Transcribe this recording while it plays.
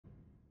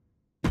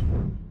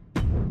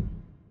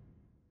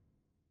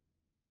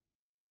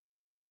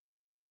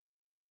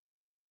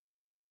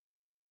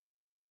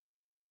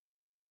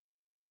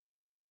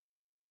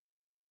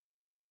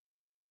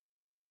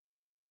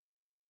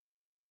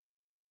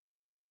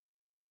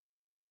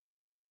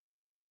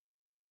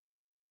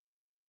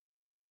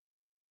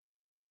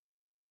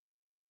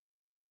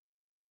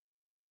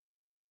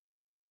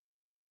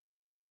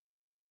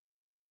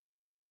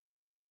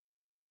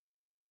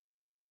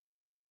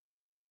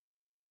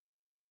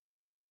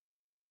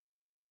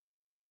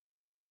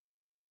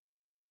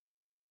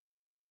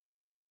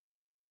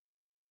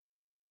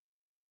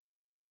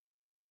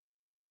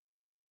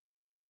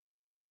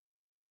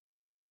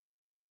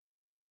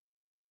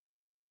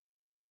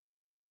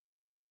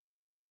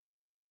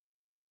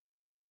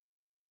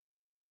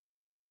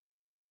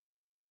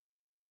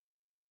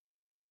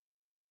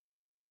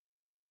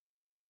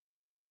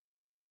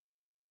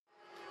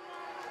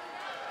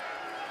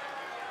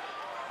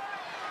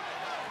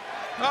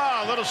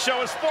Oh, a little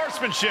show of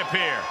sportsmanship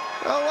here.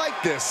 I like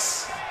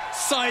this.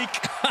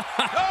 Psych.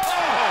 That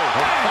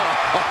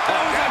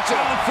was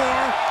uncalled for.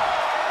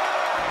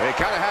 They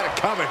kind of had it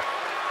coming.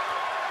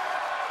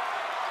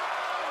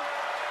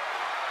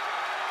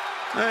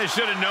 They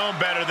should have known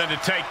better than to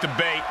take the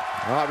bait.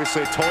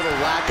 Obviously, total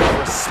lack of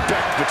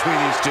respect between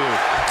these two.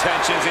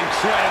 Tension's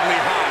incredibly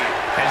high.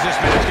 As this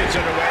match gets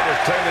underway,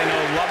 there's clearly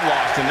no love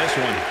lost in this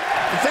one.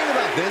 The thing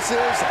about this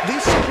is,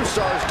 these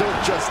superstars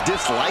don't just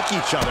dislike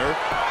each other,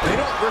 they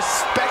don't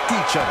respect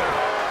each other.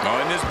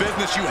 Well, in this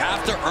business, you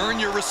have to earn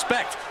your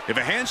respect. If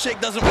a handshake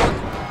doesn't work,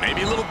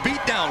 maybe a little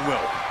beatdown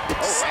will.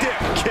 Stiff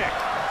kick.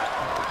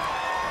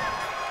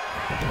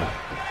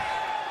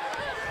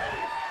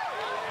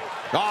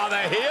 Oh,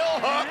 the heel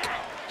hook.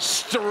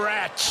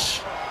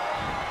 Stretch.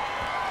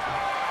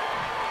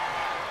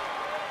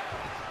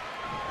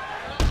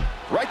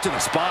 Right to the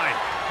spine.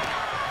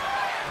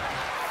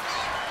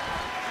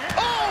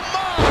 Oh,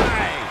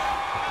 my!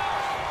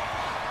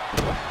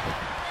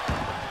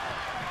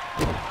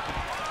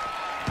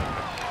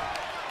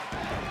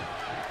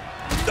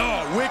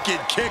 Oh, wicked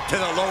kick to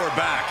the lower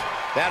back.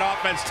 That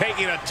offense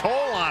taking a toll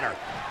on her.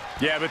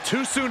 Yeah, but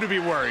too soon to be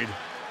worried.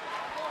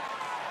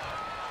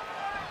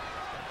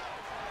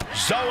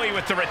 Zoe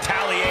with the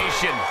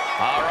retaliation.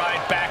 All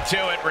right, back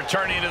to it,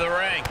 returning to the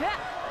ring.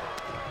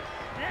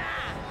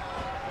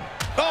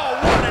 Oh,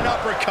 what an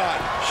uppercut.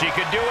 She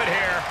could do it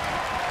here.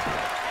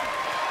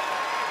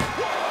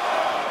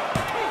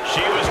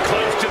 She was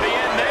close to the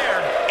end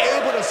there.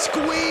 Able to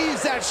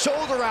squeeze that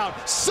shoulder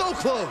out. So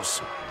close.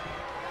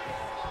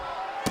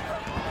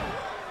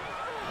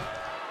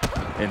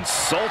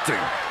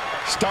 Insulting.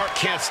 Stark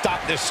can't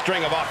stop this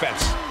string of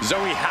offense.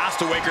 Zoe has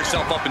to wake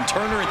herself up and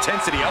turn her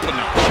intensity up a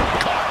notch.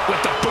 Caught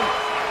with the boot.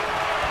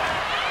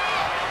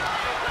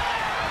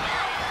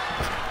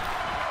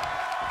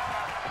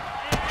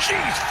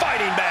 She's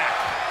fighting back.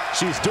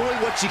 She's doing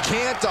what she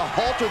can to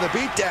halter the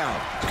beatdown.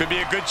 Could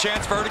be a good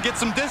chance for her to get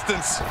some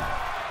distance.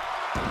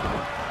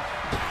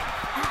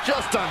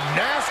 Just a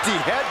nasty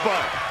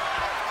headbutt.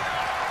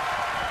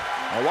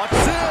 Oh, watch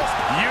this.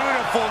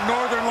 Beautiful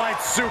Northern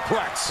Lights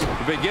suplex.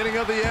 The beginning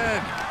of the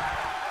end.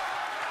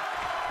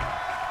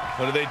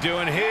 What are they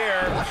doing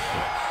here?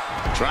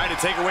 Trying to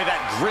take away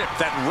that grip,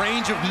 that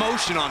range of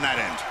motion on that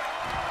end.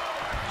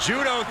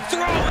 Judo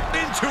thrown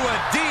into a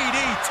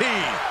DDT.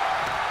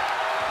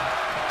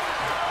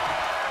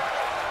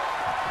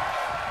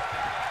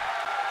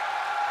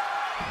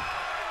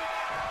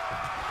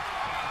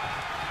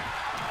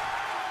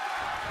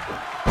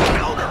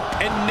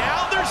 And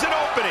now there's an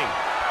opening.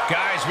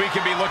 Guys, we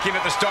could be looking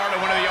at the start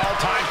of one of the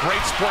all-time great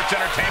sports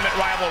entertainment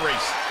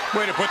rivalries.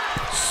 Way to put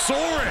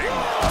soaring.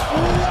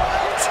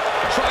 What?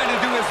 Trying to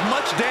do as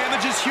much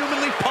damage as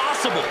humanly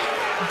possible.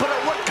 But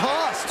at what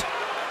cost?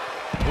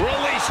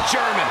 Release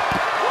German.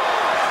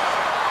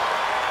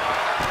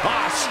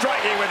 Ah,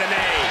 striking with a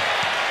knee.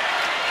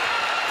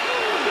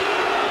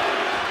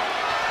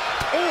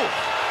 Oh,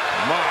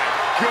 my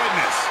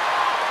goodness.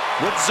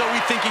 What's Zoe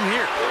thinking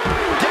here?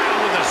 Down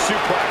with a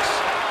suplex.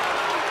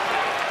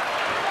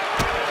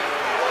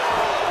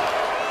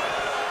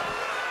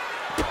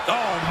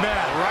 Oh,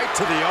 man, right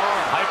to the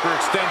arm.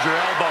 Hyperextend your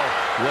elbow.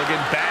 Looking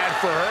bad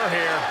for her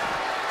here.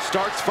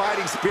 Stark's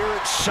fighting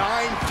spirit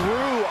shine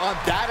through on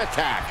that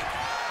attack.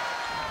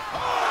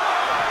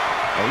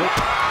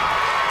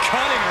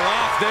 Cutting her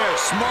off there.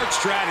 Smart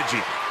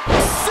strategy.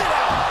 Sit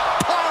out.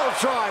 Pile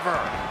driver.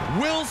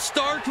 Will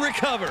Stark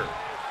recover?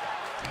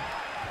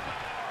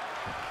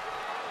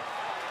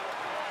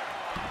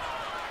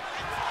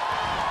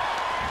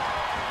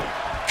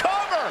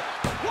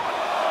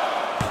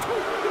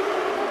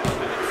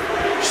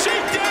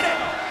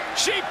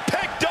 She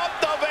picked up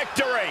the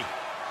victory.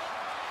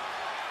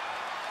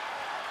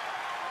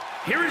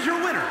 Here is your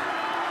winner,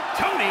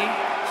 Toni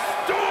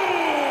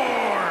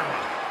Storm.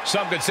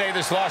 Some could say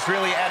this loss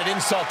really added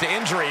insult to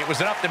injury. It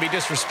was enough to be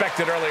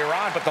disrespected earlier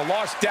on, but the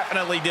loss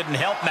definitely didn't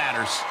help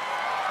matters.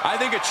 I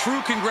think a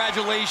true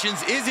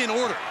congratulations is in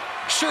order.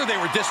 Sure, they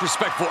were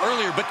disrespectful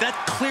earlier, but that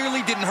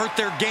clearly didn't hurt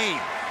their game.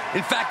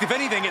 In fact, if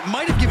anything, it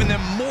might have given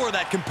them more of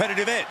that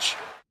competitive edge.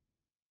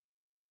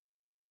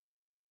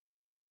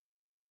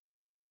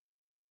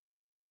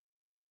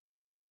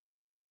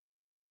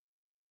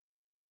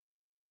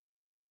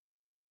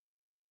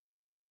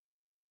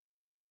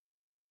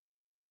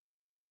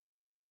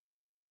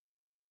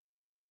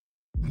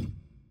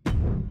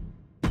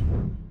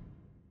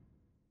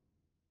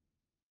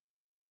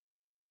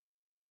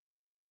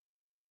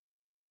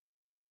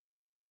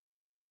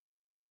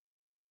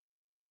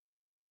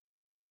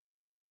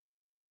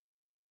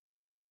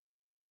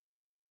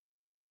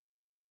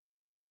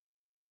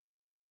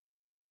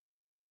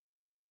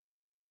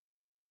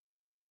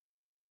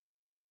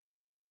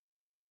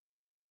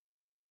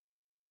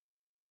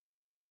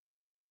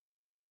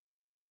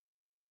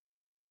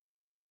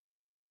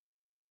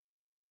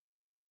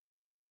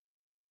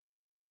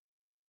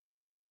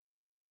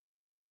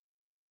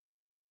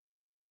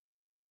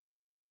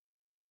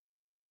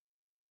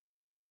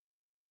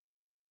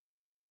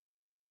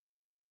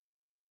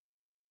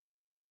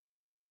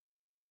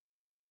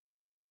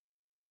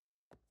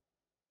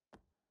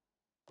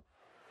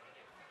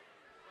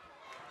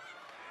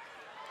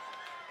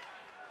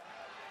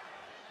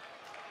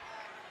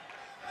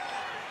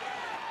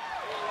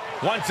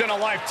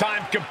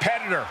 Once-in-a-lifetime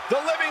competitor, the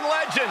living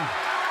legend.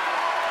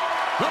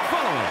 The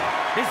following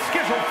is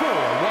scheduled for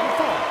one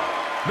fall,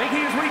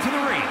 making his way to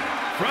the ring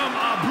from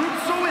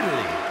Abruzzo,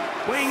 Italy,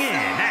 weighing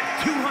in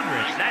at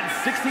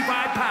 265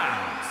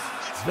 pounds,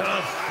 the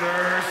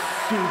first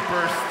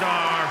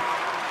superstar,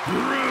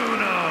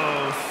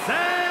 Bruno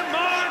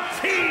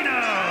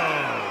Sammartino.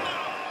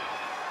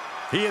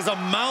 He is a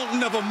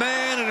mountain of a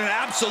man and an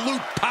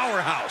absolute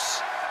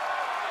powerhouse.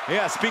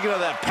 Yeah, speaking of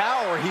that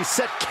power, he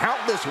set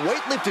countless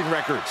weightlifting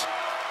records.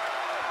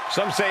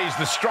 Some say he's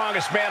the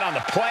strongest man on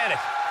the planet.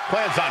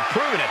 Plans on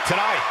proving it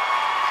tonight.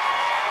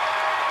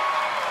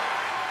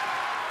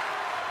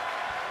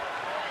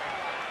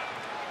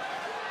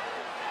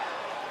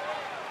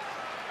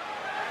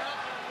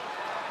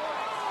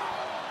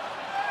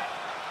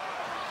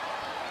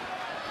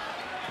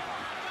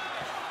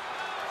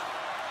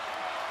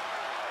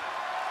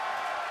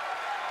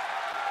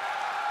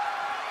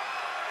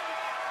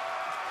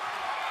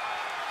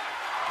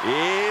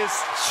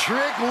 It's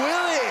Trick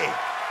Willie.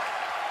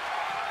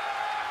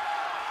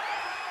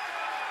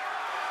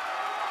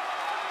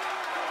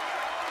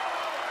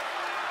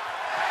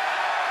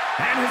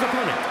 And his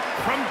opponent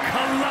from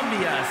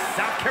Columbia,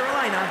 South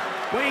Carolina,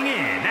 weighing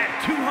in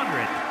at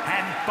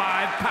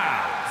 205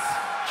 pounds,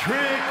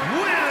 Trick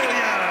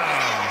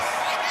Williams.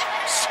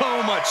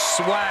 So much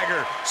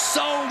swagger,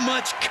 so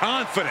much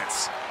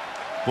confidence.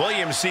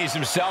 Williams sees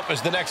himself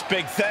as the next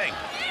big thing.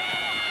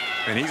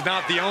 And he's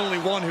not the only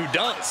one who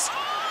does.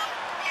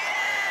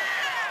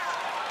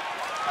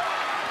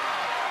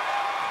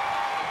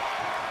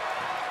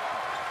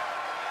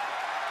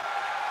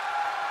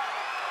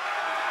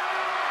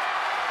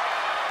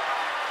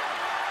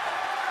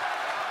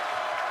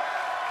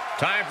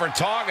 Time for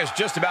talk is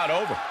just about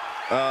over.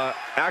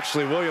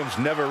 Actually, Williams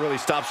never really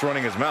stops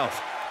running his mouth.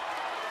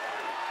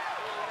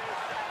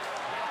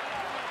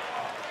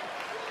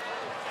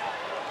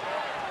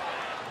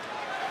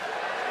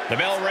 The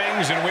bell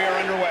rings and we are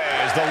underway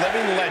as the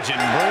living legend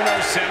Bruno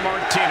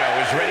Sammartino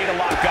is ready to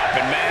lock up.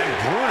 And man,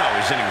 Bruno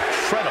is in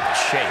incredible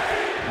shape.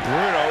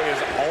 Bruno is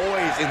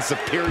always in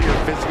superior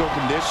physical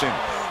condition.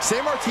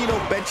 Sammartino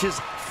benches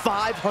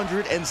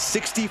 565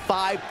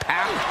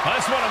 pounds.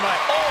 That's one of my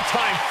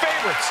all-time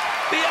favorites,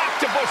 the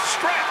octopus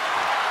strap.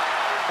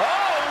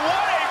 Oh,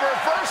 what a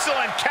reversal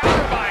and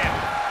counter by him.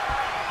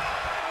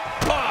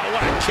 Oh,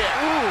 what a kick.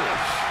 Ooh.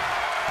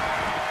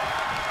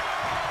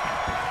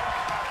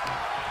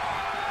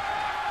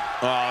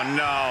 Oh,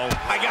 no.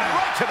 I got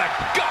right to the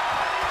gut.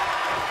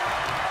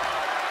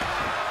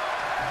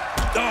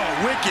 Oh,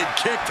 wicked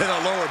kick to the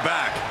lower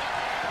back.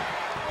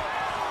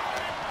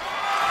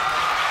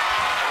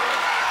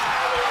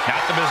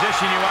 Not the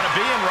position you want to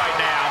be in right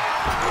now.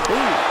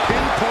 Ooh,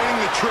 pinpointing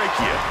the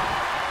trachea.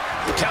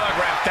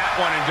 Telegraphed that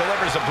one and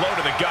delivers a blow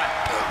to the gut.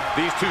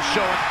 These two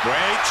showing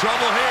great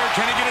trouble here.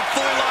 Can he get it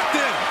fully locked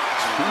in?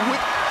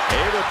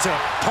 Able to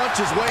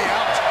punch his way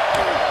out.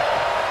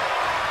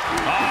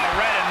 Oh,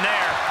 right in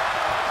there.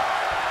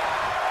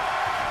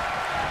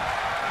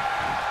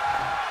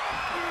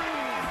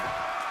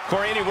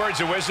 Corey, any words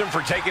of wisdom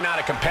for taking on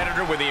a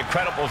competitor with the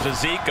incredible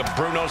physique of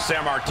Bruno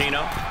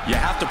Sammartino? You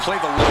have to play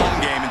the long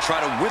game and try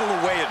to whittle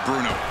away at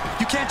Bruno.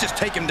 You can't just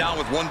take him down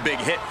with one big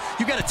hit.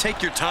 You got to take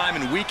your time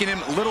and weaken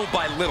him little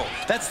by little.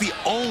 That's the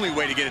only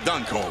way to get it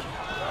done, Cole.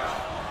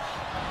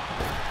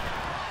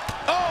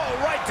 Oh,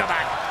 right to the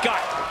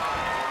gut.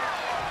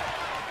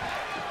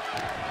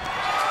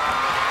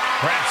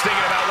 Perhaps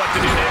thinking about what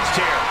to do next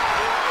here.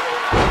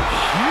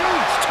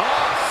 Huge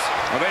toss.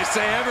 Well, they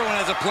say everyone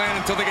has a plan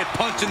until they get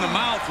punched in the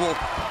mouth. Well,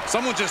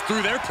 someone just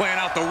threw their plan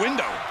out the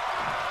window.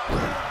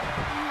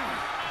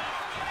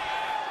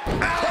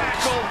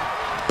 Tackle,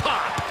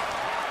 pop.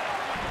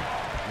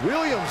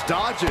 Williams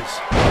dodges.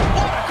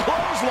 What a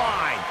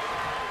clothesline.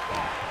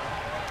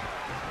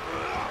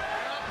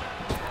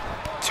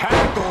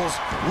 Tackles,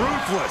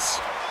 ruthless.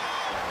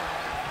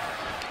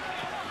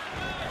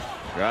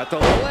 Got the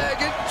leg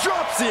and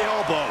drops the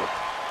elbow.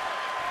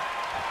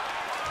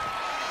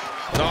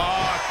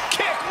 Oh,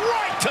 kick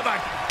right to the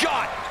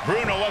gut.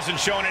 Bruno wasn't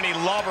showing any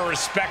love or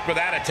respect with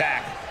that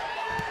attack.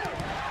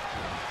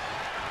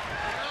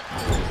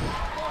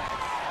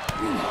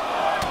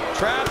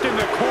 Trapped in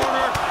the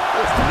corner.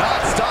 Does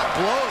not stop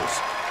blows.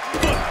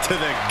 Foot to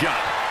the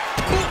gut.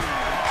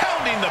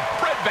 Pounding the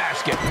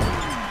breadbasket.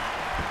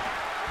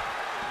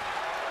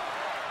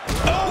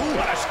 Oh,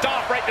 what a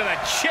stomp right to the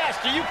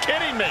chest. Are you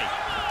kidding me?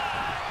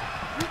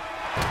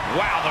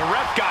 Wow, the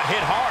ref got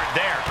hit hard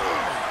there.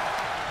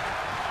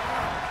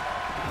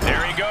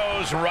 There he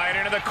goes, right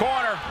into the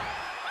corner.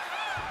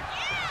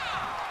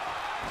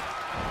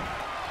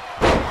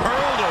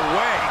 Hurled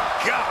away.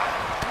 God.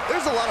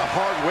 There's a lot of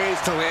hard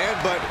ways to land,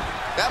 but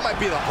that might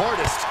be the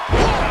hardest.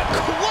 What a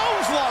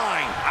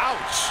clothesline.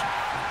 Ouch.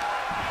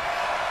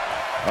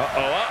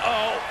 Uh-oh,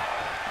 uh-oh.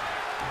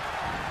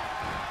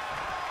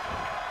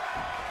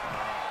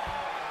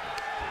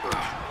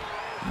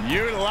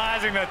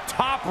 Utilizing the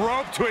top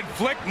rope to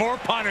inflict more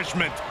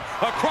punishment.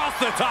 across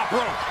the top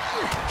rope.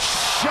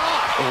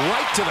 Shot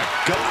right to the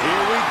gut.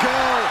 Here we go.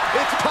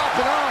 It's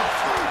popping off.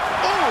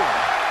 Oh!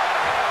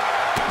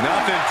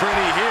 Nothing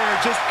pretty here,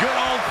 just good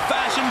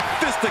old-fashioned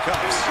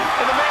fisticuffs.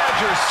 And the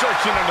manager is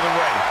searching under the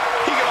ring.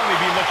 He can only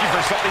be looking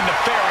for something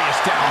nefarious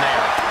down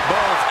there.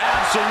 Both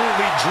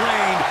absolutely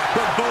drained,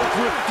 but both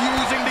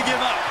refusing to give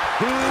up.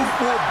 Who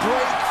will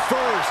break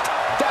first?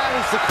 That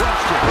is the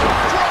question.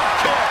 Drop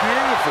kick.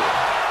 Beautiful.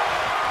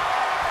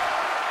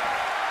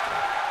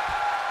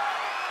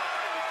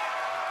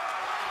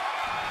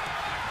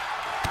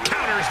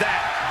 Counters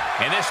that.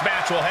 And this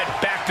match will head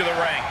back to the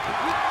ring.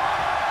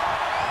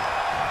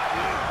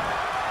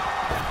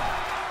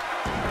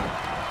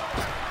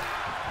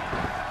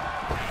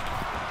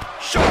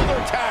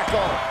 Shoulder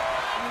tackle.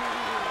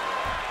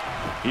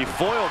 He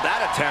foiled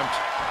that attempt.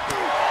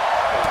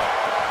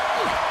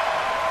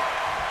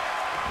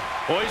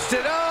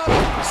 Hoisted up.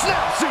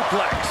 Snap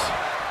suplex.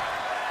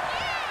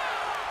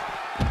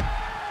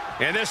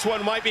 And this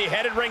one might be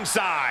headed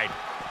ringside.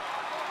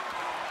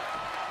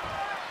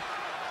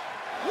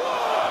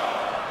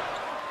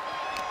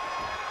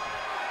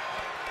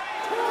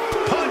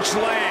 Punch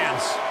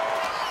lands.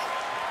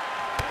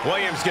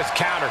 Williams gets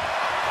countered.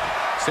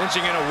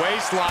 Cinching in a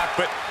waist lock,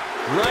 but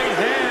right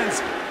hands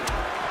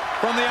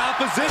from the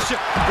opposition.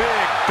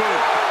 Big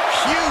boot.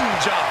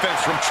 Huge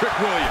offense from Trick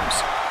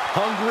Williams.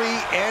 Hungry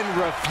and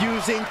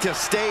refusing to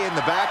stay in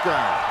the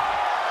background.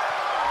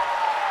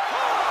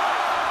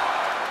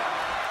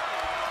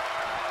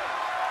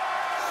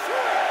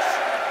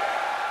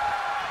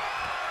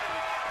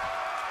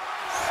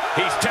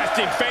 He's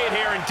testing fate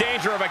here, in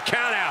danger of a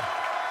countout.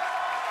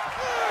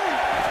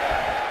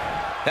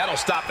 That'll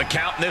stop the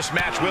count, and this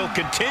match will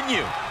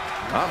continue.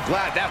 I'm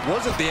glad that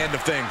wasn't the end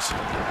of things.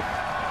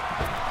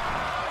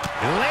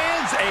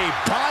 Lands a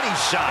body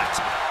shot.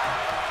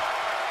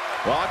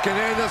 Walking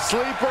in the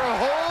sleeper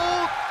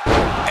hold.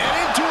 And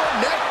into a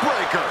neck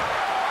breaker.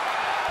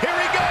 Here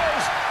he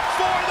goes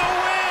for the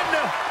win.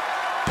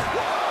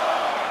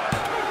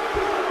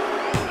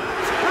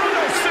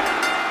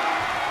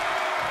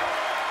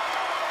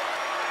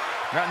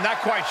 Not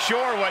quite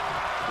sure what.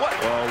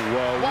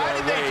 Whoa, why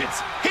did they? wait.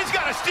 He's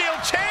got a steel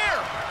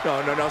chair.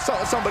 No.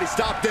 Somebody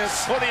stop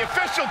this. Well, the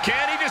official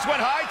can. He just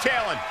went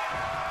hightailing.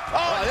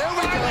 Oh, there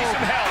we finally go.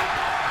 some help.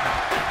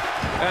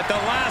 At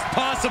the last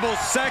possible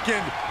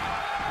second.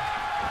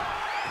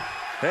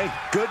 Thank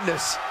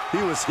goodness he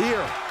was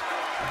here.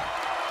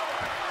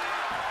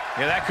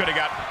 Yeah, that could have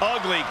got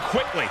ugly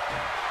quickly.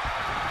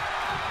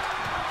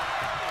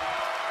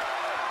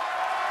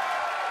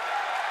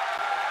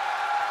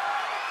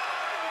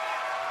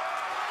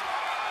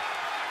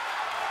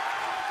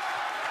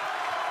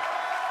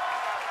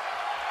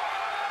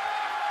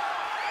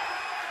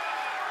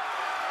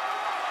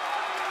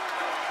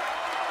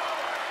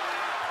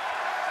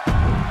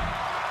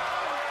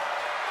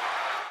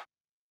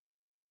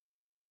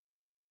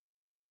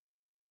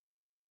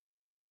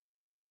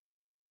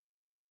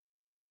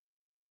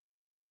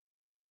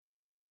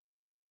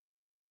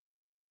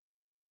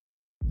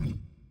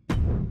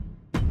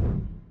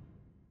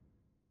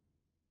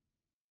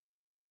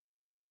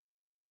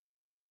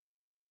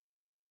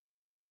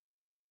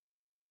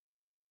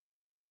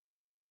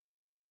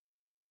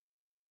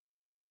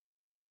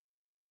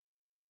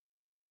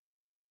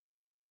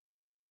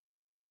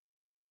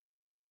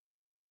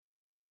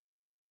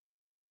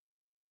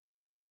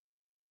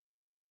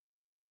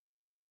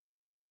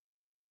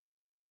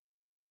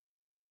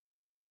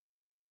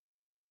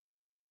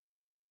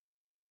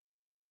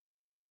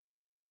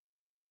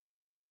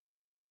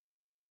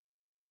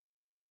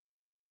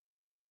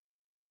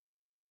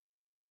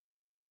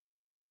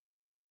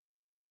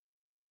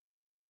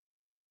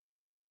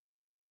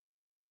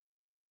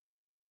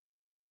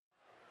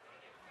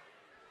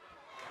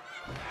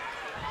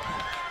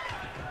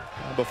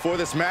 Before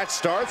this match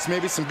starts,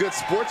 maybe some good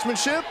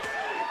sportsmanship.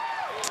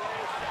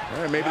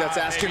 Or maybe that's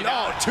asking too much.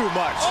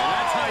 And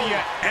that's how you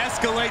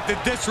escalate the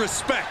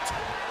disrespect.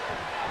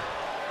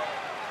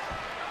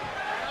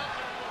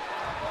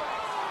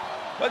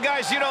 Well,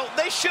 guys, you know,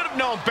 they should have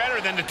known better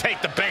than to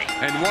take the bait.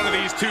 And one of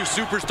these two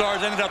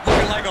superstars ended up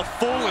looking like a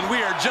fool, and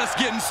we are just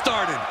getting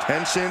started.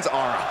 Tensions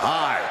are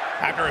high.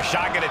 After a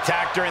shotgun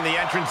attack during the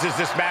entrances,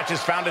 this match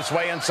has found its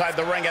way inside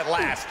the ring at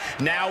last.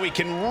 Now we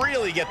can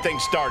really get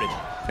things started.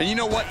 And you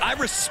know what? I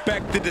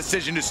respect the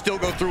decision to still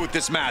go through with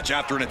this match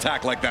after an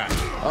attack like that.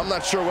 I'm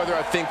not sure whether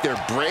I think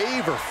they're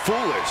brave or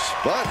foolish,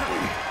 but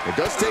it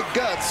does take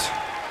guts.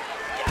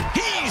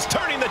 He's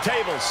turning the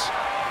tables.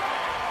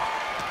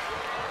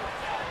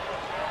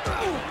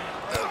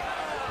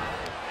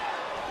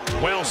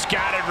 Well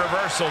scattered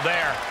reversal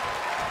there.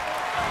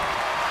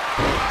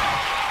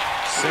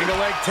 Single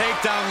leg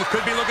takedown.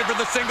 Could be looking for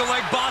the single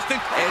leg Boston.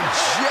 And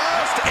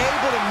just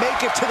able to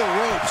make it to the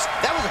ropes.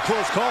 That was a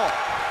close call.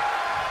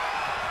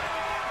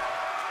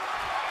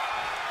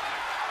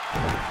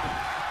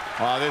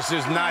 Oh, this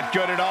is not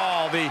good at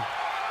all. The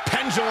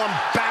pendulum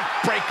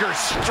backbreaker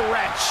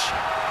stretch.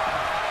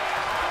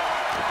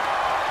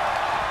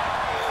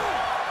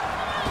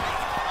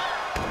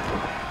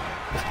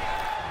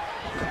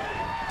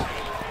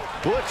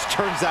 Butch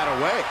turns that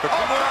away. The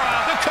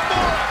Kimura!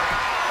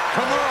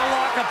 Kimura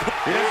lockup.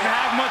 He doesn't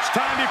have much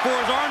time before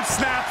his arm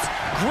snaps.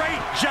 Great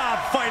job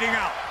fighting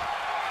out.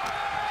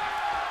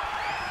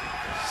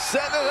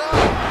 Setting it up.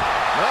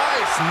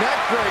 Nice neck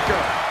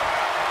breaker.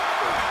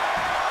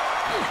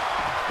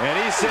 And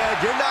he said,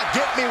 "You're not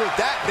getting me with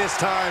that this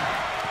time."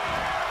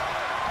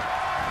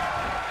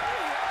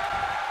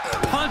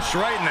 Punch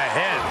right in the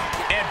head.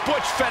 And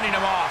Butch fending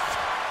him off.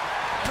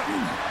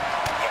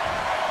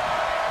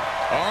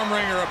 Arm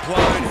wringer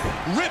applied.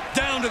 Ripped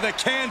down to the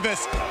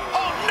canvas.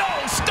 Oh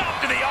no,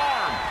 stop to the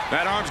arm.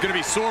 That arm's going to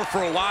be sore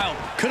for a while.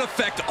 Could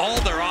affect all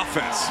their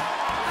offense.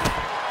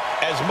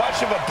 As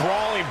much of a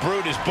brawling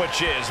brute as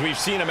Butch is, we've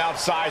seen him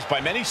outsized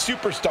by many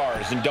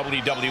superstars in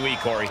WWE,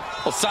 Corey.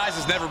 Well, size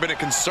has never been a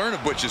concern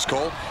of Butch's,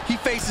 Cole. He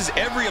faces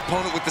every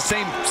opponent with the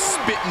same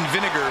spit and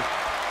vinegar.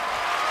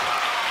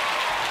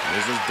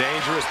 This is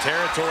dangerous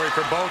territory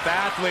for both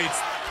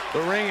athletes.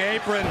 The ring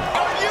apron.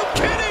 Are you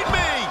kidding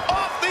me?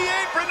 Off the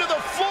apron to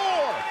the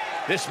floor.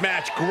 This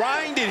match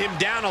grinded him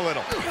down a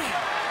little.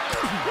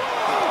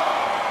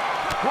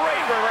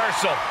 Great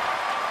reversal.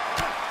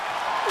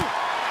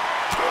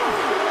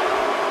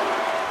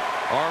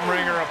 Arm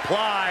wringer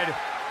applied.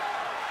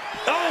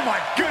 Oh my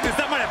goodness,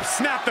 that might have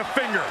snapped a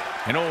finger.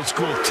 An old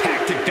school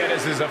tactic that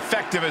is as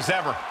effective as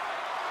ever.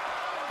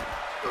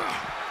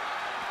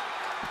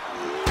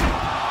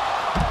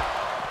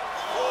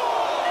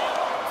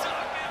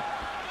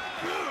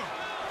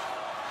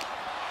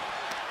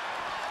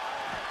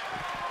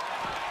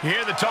 You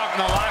hear the talk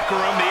in the locker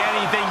room, the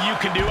anything you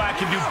can do, I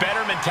can do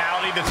better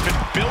mentality that's been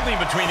building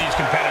between these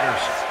competitors.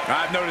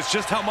 I've noticed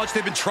just how much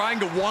they've been trying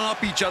to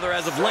one-up each other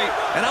as of late,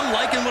 and I'm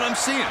liking what I'm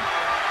seeing.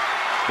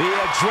 The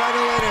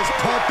adrenaline is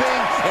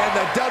pumping, and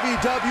the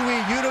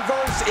WWE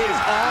Universe is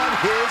on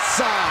his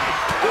side.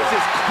 This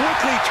is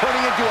quickly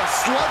turning into a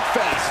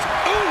slugfest.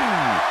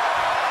 Ooh!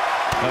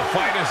 The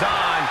fight is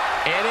on,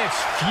 and it's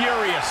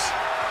furious.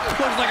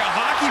 Looks like a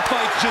hockey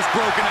fight's just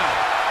broken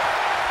out.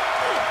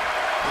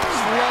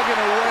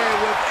 Slugging away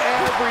with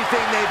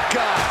everything they've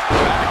got.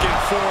 Back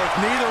and forth,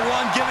 neither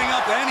one giving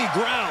up any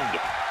ground.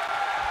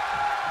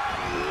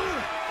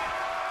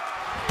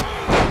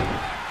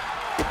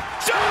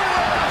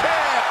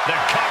 The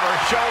cover,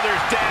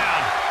 shoulders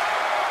down.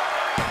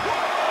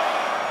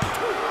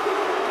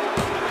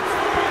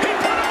 He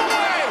put him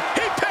away.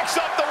 He picks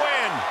up the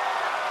win.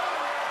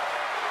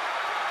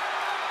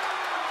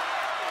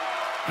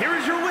 Here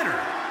is your winner,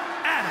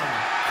 Adam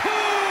Cole.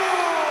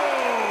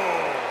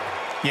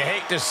 You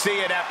hate to see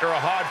it after a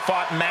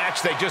hard-fought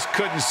match. They just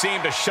couldn't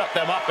seem to shut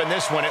them up in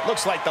this one. It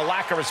looks like the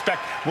lack of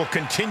respect will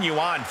continue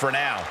on for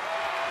now.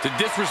 To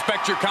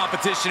disrespect your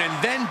competition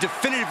and then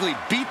definitively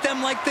beat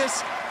them like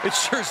this, it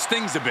sure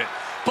stings a bit.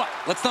 But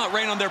let's not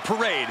rain on their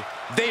parade.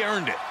 They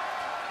earned it.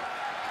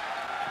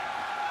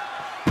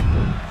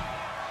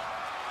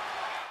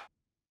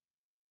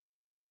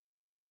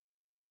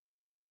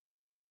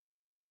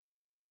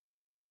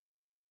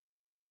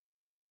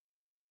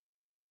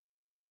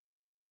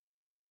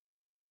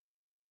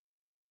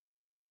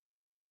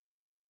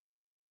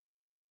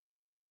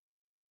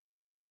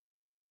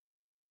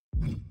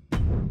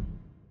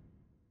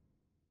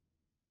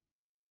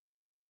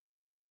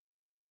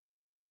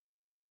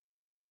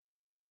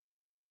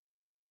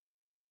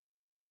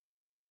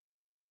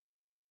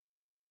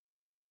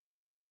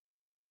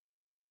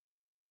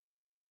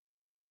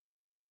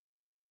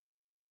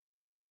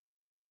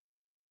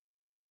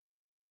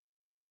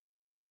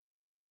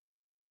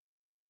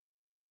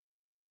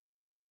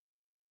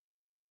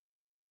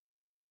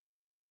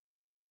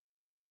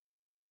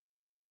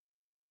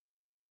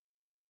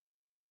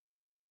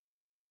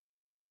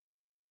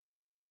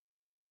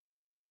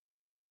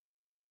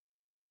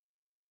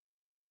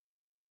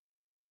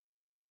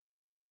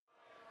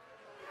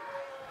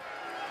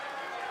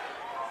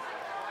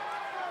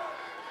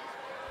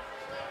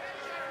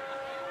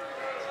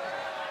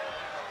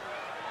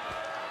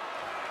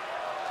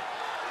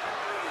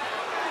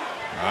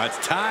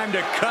 It's time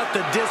to cut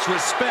the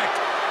disrespect.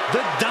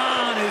 The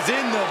Don is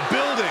in the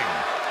building.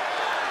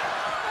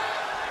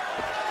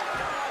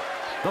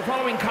 The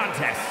following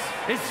contest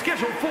is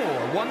scheduled for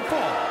one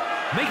fall.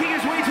 Making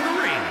his way to the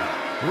ring,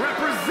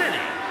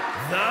 representing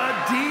the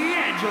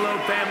D'Angelo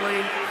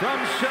family from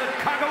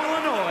Chicago,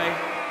 Illinois,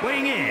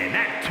 weighing in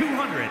at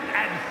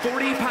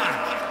 240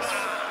 pounds,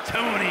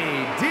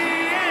 Tony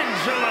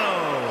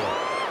D'Angelo.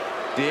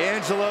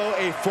 D'Angelo,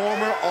 a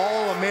former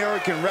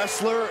All-American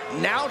wrestler,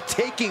 now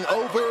taking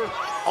over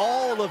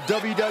all of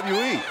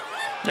WWE. Yeah,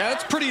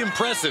 that's pretty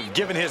impressive,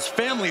 given his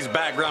family's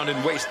background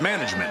in waste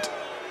management.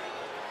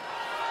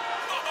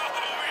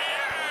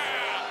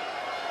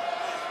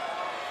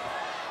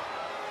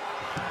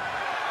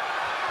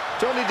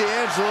 Tony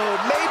D'Angelo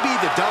may be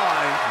the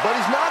Don, but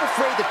he's not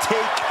afraid to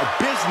take a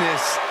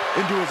business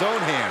into his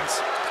own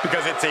hands.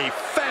 Because it's a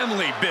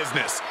family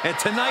business. And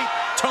tonight,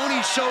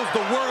 Tony shows the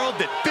world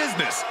that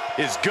business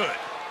is good.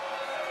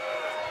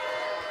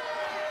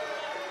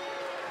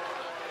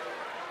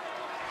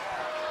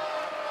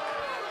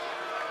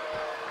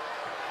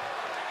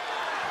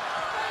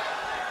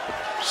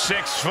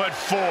 6'4",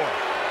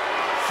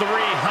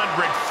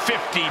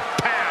 350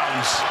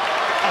 pounds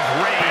of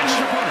range.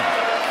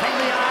 From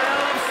the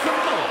Isle of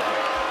Samoa,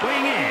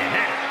 weighing in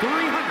at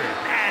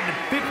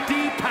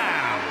 350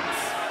 pounds,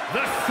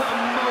 the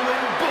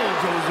Samoan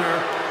Bulldozer,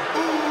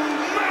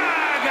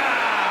 Umaga!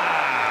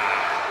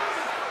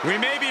 We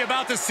may be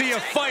about to see a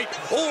fight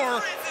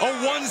or a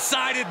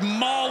one-sided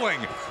mauling.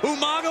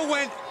 Umaga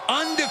went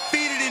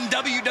undefeated in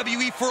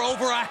WWE for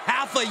over a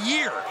half a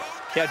year.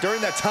 Yeah,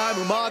 during that time,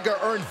 Umaga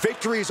earned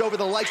victories over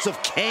the likes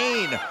of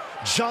Kane,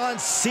 John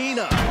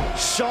Cena,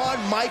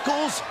 Shawn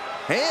Michaels,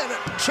 and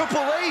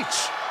Triple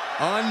H.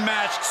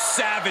 Unmatched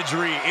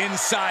savagery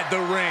inside the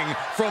ring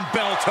from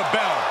bell to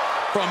bell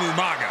from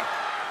Umaga.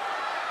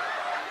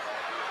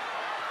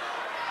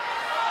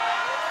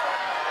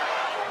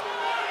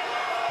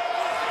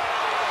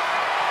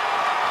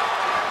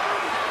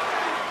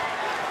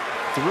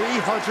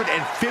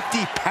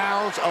 £350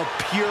 pounds of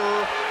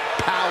pure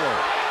power.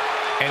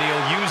 And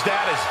he'll use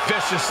that as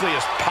viciously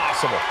as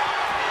possible.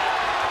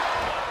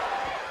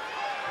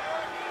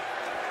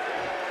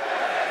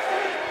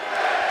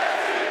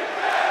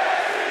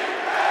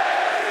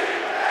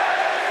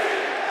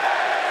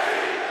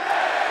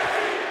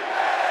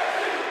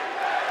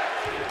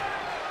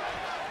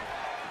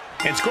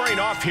 And scoring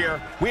off here,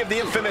 we have the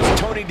infamous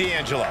Tony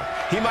D'Angelo.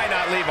 He might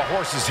not leave a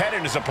horse's head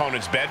in his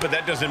opponent's bed, but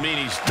that doesn't mean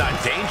he's not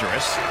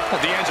dangerous.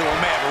 Well, D'Angelo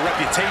may have a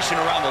reputation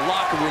around the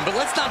locker room, but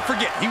let's not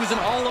forget, he was an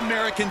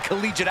All-American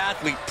collegiate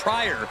athlete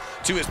prior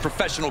to his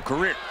professional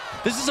career.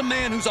 This is a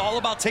man who's all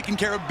about taking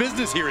care of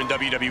business here in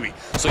WWE,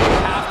 so you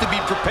have to be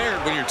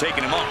prepared when you're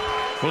taking him on.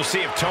 We'll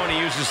see if Tony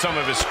uses some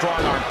of his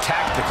strong-arm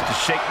tactics to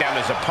shake down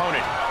his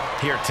opponent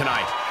here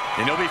tonight.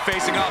 And he'll be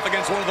facing off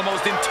against one of the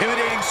most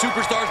intimidating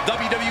superstars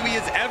WWE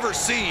has ever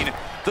seen,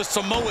 the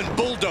Samoan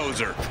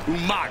Bulldozer,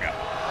 Umaga.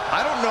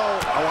 I don't know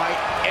why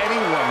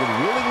anyone would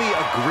willingly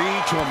agree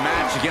to a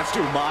match against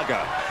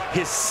Umaga.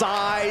 His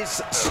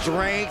size,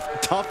 strength,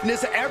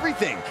 toughness,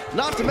 everything.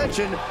 Not to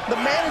mention, the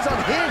man is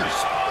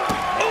unhinged.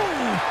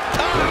 Ooh!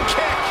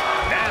 Kick!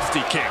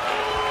 Nasty kick.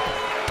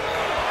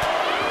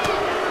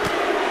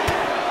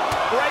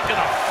 Right to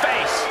the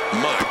face.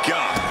 My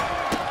God.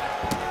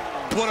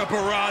 What a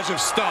barrage of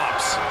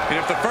stomps. And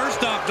if the first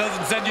stomp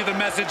doesn't send you the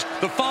message,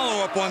 the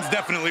follow-up ones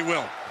definitely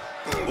will.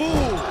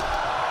 Ooh.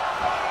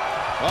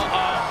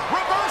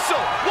 Reversal!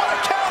 What a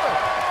counter!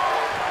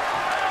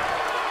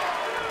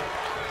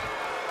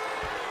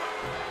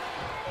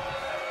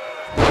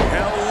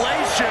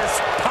 Hellacious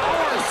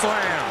power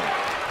slam.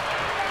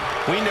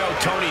 We know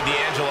Tony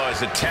D'Angelo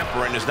has a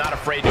temper and is not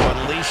afraid to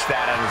unleash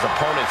that on his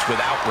opponents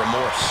without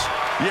remorse.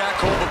 Yeah,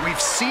 Cole, but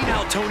we've seen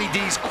how Tony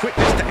D's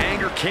quickness to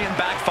anger can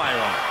backfire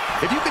on him.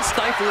 If you can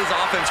stifle his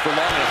offense for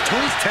long enough,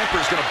 Tony's temper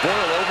is going to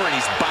boil over and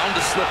he's bound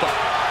to slip up.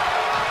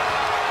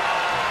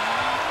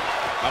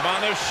 Up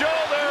on their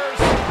shoulders.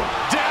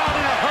 Down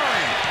in a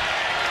hurry.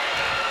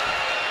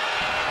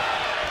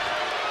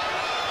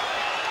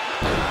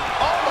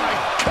 Oh my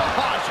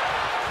gosh!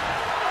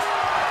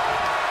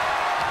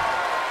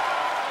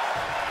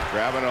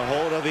 Grabbing a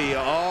hold of the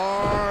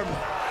arm.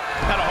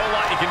 Not a whole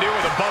lot you can do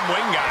with a bum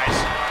wing, guys.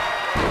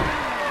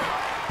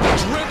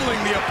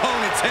 Dribbling the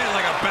opponent's hand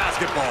like a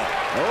basketball.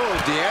 Oh,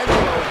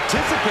 D'Angelo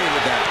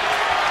anticipated that.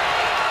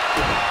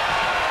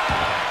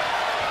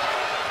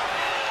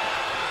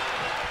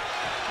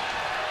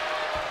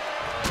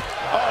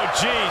 Oh,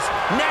 geez.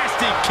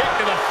 Nasty kick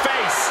to the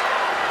face.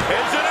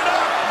 Is it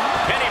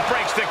enough? And he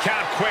breaks the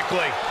count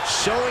quickly.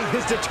 Showing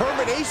his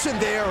determination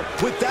there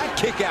with that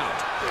kick out.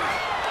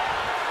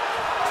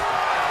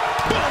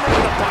 Boom,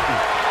 into the button.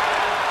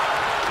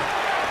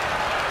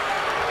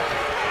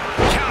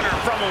 Counter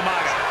from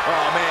Umaga.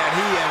 Oh, man,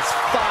 he is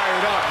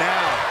fired up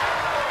now.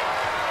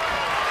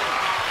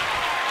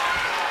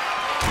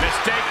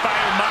 Mistake by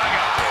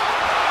Umaga.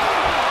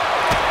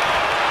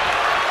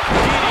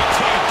 DDT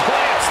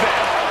plants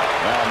them.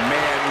 Oh,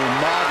 man,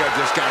 Umaga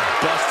just got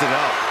busted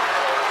up.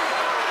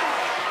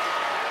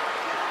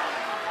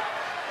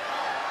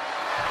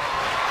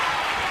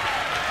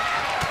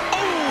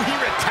 Oh, he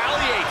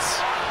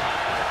retaliates.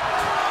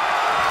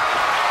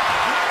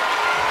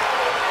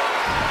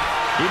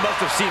 He must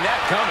have seen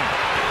that coming.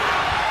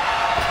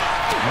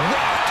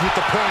 Rocked with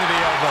the point of the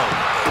elbow.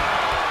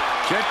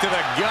 Kick to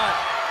the gut.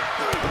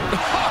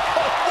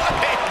 What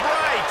a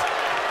right.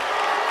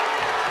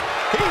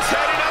 He's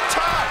heading up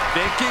top.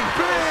 Thinking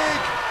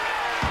big.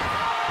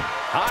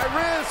 High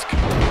risk.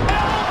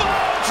 Elbow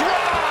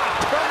drop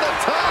From the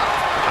top.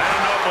 I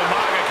don't know if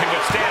Umaga can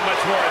withstand much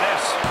more of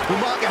this.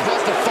 Umaga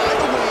has to find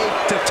a way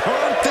to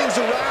turn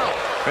things around.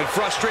 And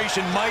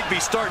frustration might be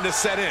starting to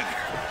set in.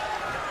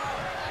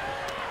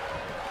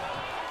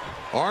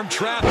 Arm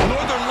trap,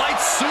 Northern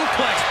Lights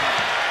suplex.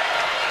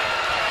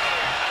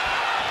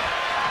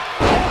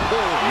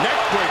 Oh, neck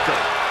breaker.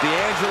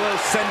 D'Angelo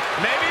sent.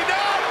 Maybe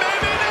not,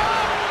 maybe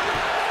not.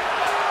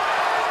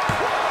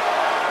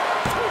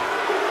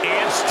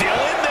 And still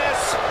in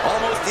this.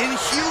 Almost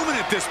inhuman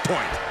at this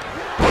point.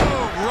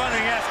 Boom,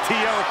 running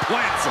STO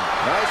plants him.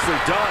 Nicely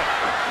done.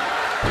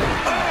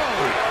 Oh!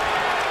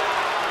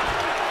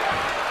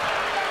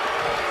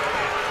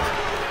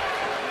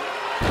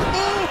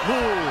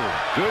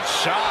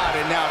 shot,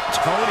 and now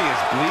Tony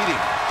is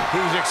bleeding.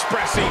 He's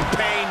expressing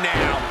pain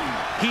now.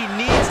 He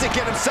needs to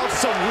get himself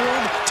some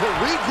room to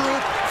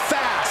regroup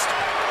fast.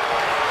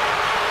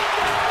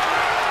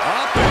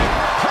 Up and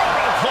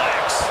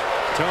Protoplex.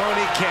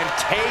 Tony can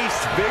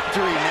taste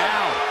victory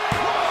now.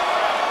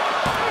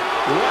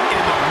 What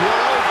in the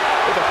world?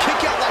 If a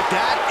kick out like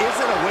that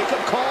isn't a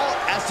wake-up call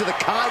as to the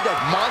kind of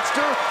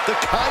monster, the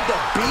kind of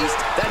beast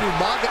that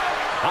Umaga...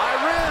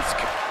 High risk.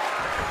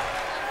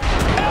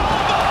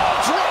 Elbow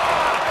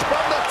drop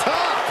from the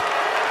top.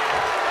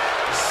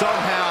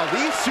 Somehow,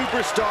 these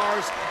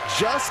superstars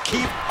just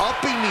keep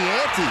upping the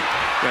ante.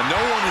 Yeah, no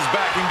one is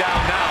backing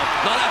down now.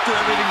 Not after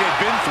everything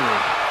they've been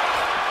through.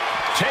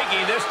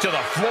 Taking this to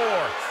the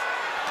floor.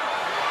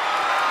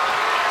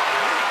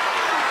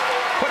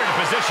 Put it in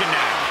position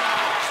now.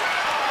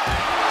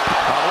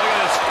 Oh, look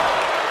at this.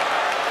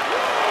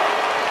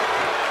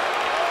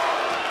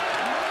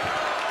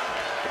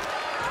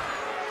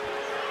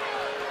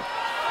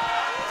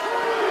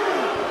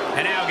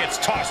 And now gets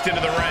tossed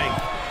into the ring.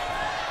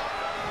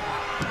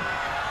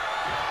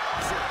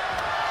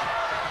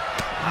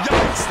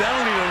 Yikes,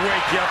 that'll either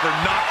wake you up or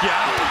knock you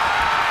out.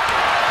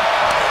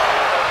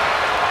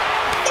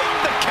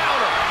 The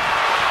counter.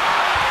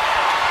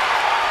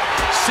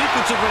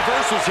 Sequence of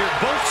reversals here.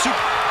 Both super...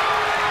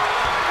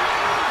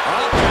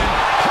 Up and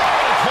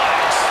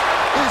Protoplex.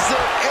 Is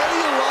there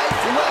any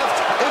life left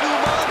in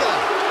Umaga?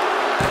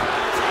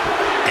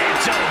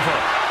 It's over.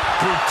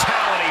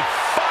 Brutality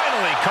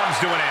finally comes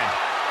to an end.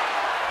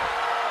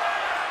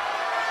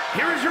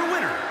 Here is your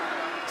winner,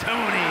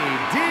 Tony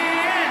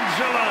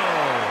D'Angelo.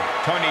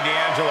 Tony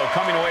D'Angelo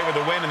coming away with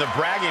the win and the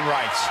bragging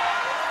rights.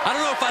 I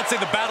don't know if I'd say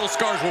the battle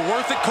scars were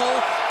worth it,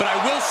 Cole, but I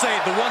will say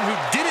the one who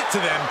did it to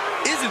them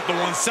isn't the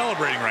one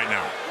celebrating right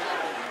now.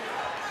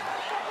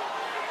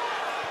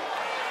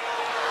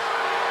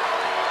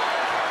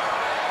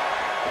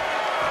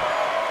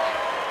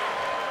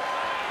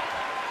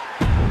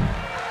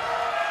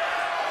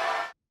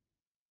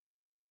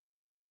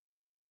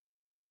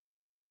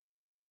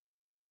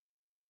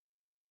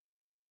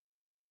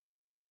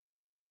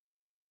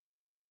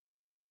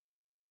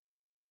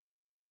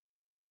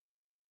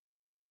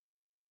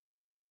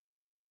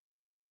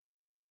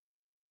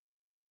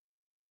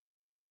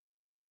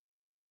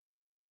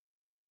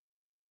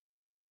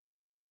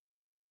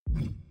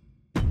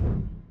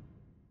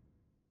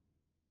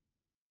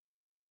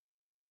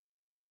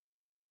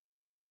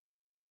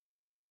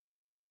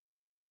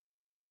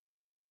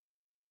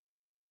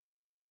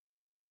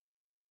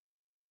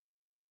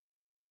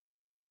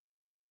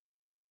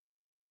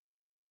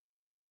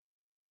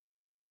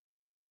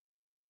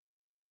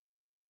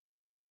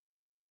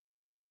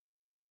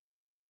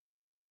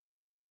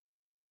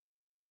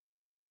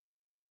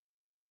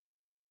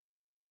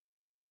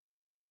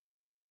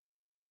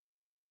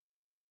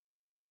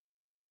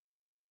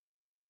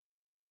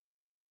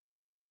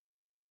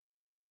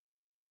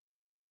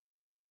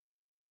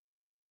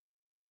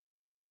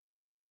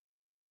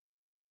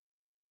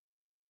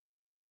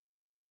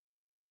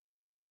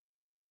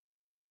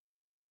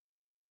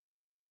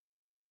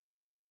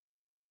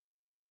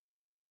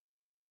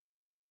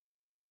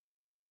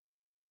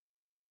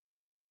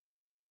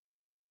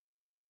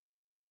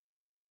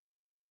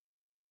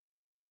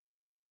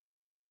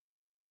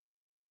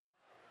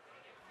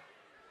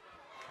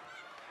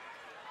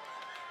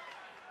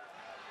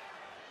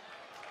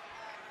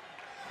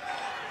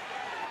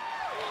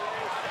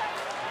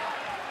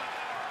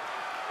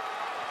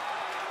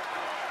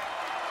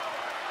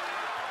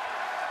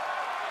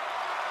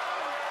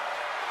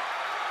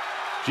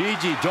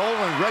 Gigi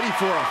Dolan ready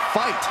for a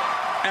fight.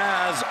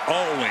 As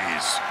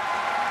always.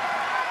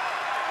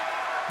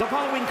 The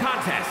following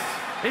contest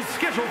is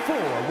scheduled for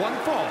one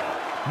fall.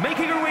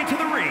 Making her way to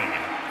the ring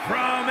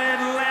from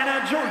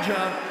Atlanta,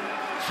 Georgia,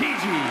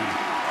 Gigi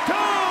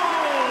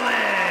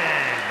Dolan.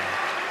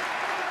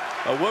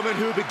 A woman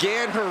who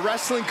began her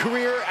wrestling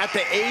career at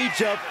the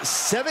age of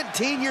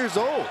 17 years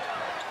old.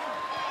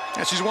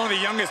 Yeah, she's one of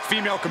the youngest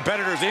female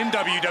competitors in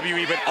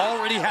WWE, but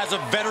already has a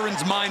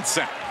veteran's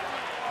mindset.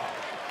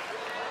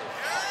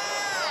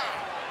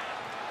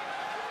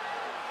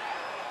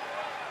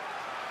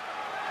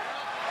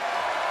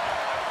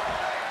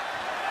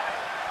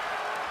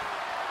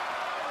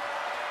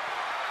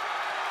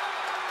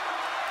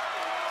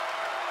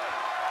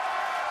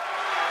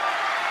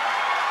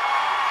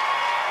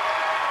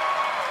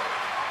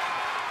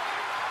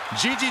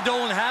 Gigi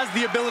Dolan has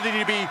the ability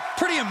to be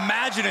pretty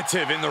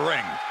imaginative in the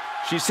ring.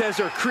 She says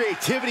her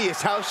creativity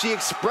is how she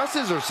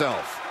expresses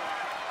herself.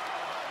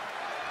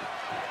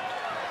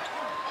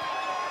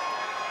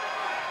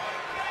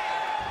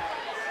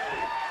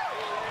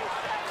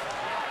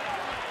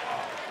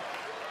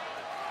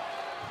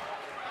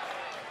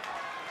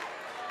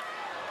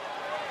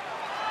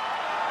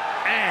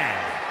 And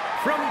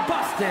from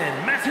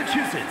Boston,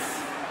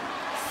 Massachusetts,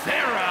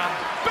 Sarah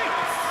Bates.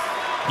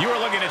 You are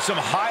looking at some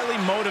highly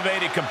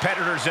motivated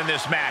competitors in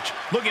this match,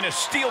 looking to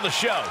steal the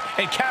show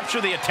and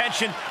capture the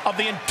attention of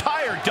the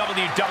entire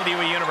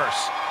WWE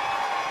Universe.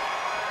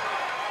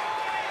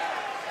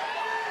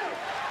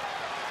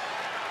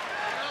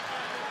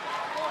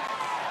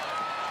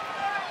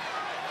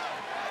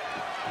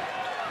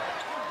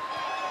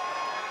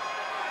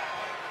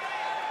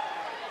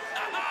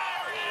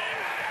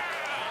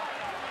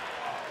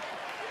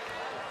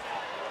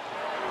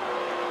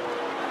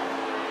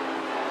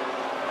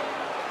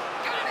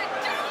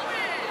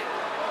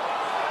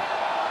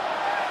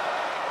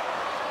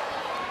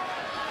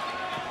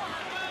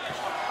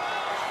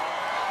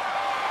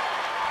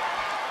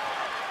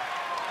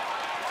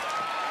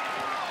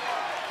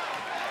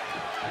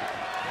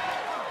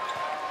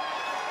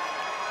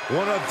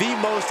 One of the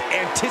most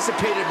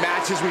anticipated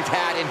matches we've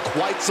had in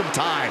quite some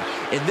time.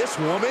 And this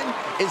woman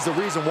is the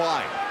reason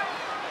why.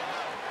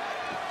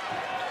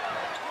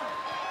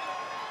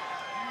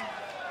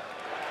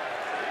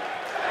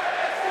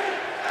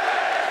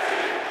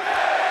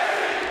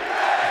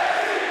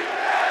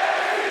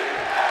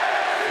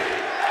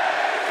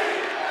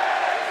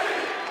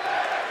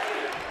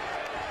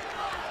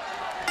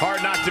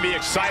 Hard not to be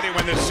excited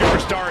when this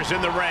superstar is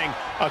in the ring.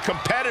 A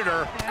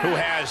competitor who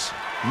has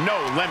no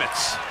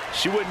limits.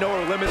 She wouldn't know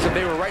her limits if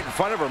they were right in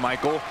front of her,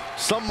 Michael.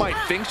 Some might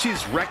think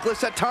she's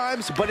reckless at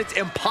times, but it's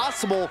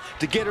impossible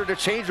to get her to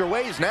change her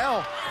ways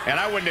now. And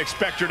I wouldn't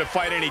expect her to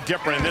fight any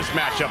different in this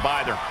matchup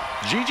either.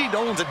 Gigi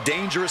Dolan's a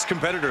dangerous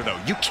competitor, though.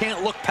 You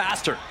can't look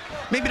past her.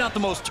 Maybe not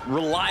the most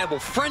reliable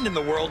friend in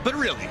the world, but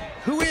really,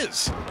 who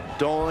is?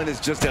 Dolan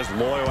is just as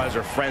loyal as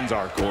her friends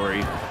are,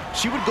 Corey.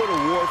 She would go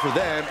to war for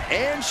them,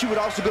 and she would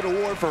also go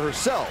to war for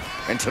herself.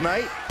 And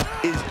tonight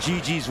is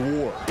Gigi's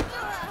war.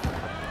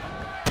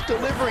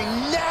 Delivering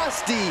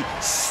nasty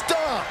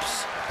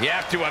stomps. You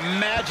have to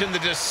imagine the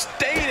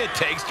disdain it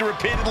takes to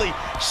repeatedly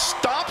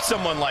stomp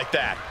someone like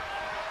that.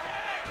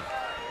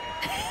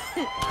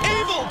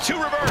 Able to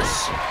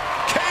reverse.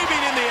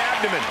 Caving in the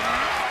abdomen.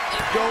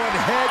 Going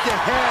head to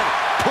head,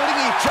 putting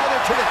each other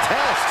to the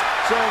test.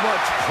 So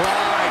much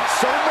pride,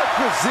 so much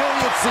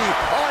resiliency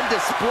on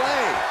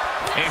display.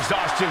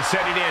 Exhaustion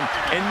setting in,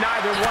 and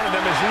neither one of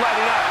them is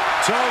letting up.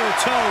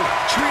 Toe-to-toe,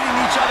 treating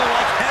each other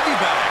like heavy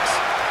bags.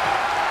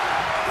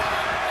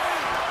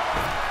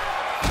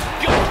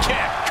 Good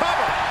kick,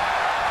 cover.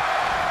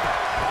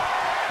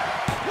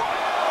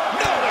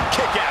 No, a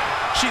kick out.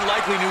 She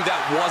likely knew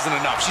that wasn't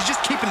enough. She's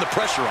just keeping the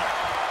pressure on.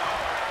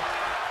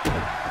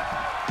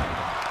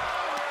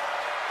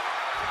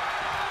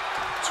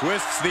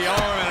 Twists the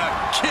arm and a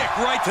kick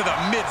right to the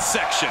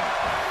midsection.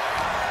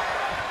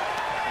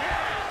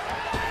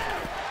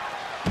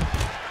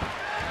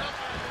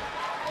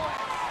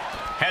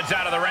 Heads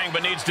out of the ring,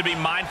 but needs to be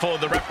mindful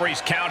of the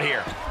referee's count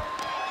here.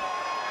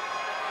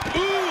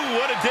 Ooh,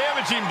 what a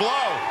damaging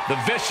blow. The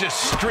vicious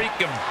streak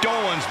of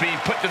Dolan's being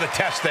put to the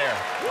test there.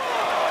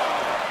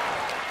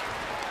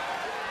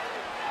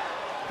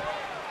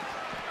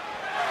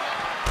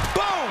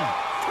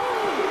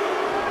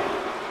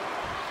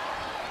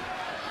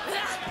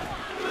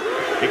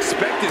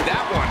 Expected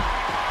that one.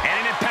 And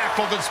an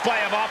impactful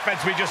display of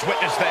offense we just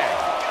witnessed there.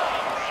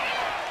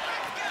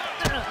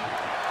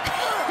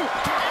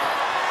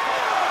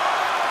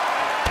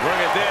 Look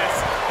at this.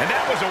 And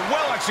that was a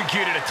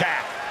well-executed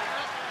attack.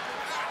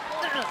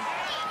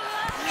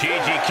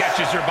 Gigi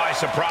catches her by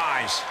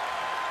surprise.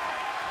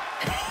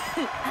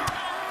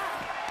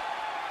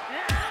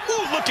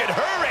 Ooh, look at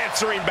her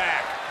answering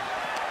back.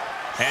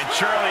 And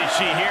surely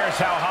she hears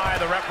how high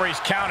the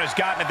referee's count has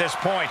gotten at this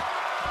point.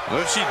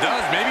 Well, if she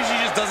does, maybe she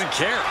just doesn't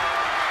care.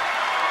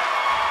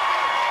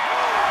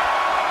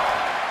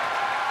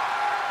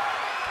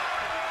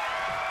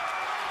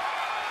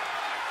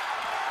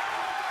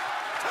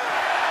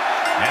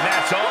 And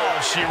that's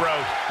all she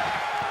wrote.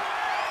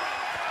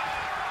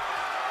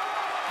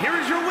 Here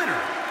is your winner,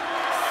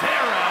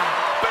 Sarah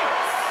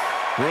Bates.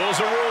 Rules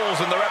are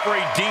rules, and the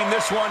referee deemed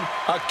this one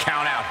a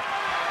count out.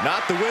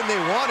 Not the win they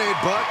wanted,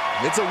 but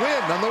it's a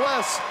win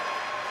nonetheless.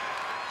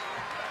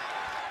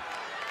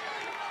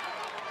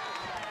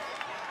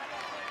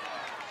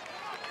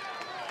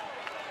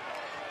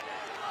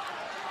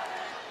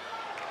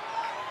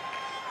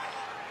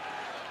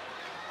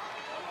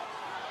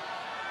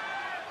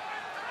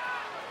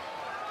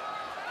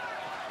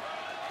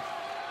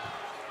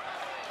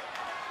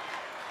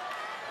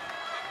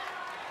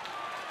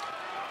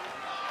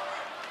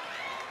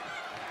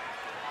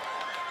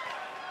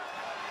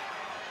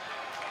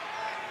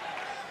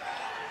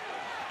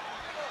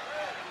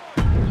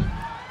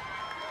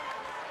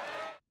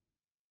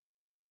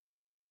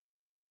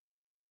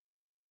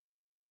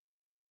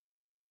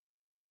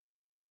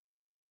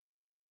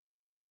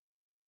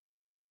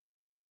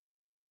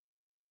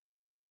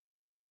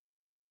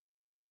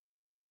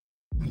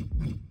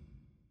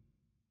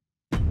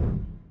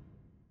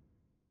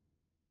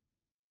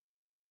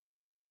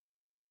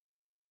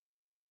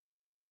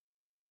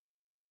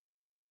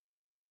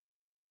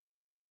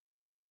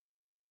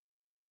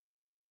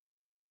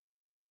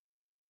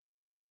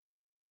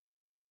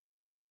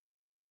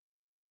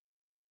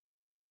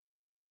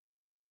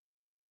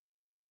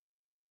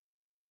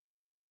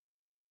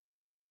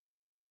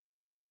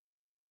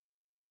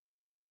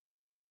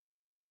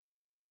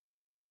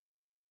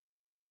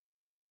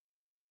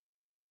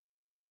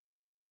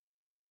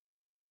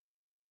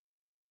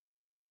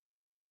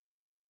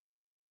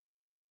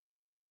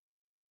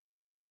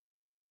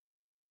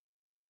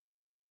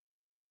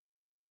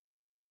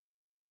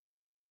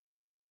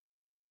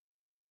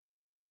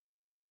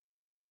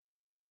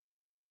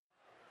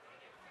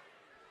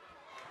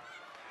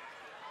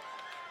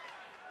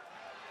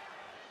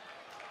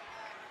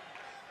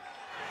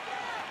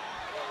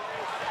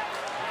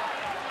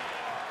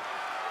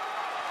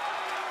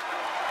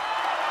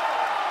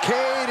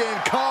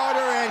 Caden Carter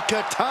and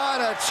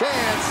Katana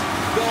Chance,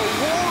 the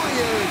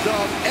Warriors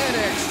of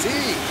NXT.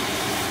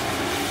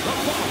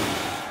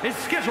 following is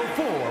scheduled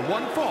for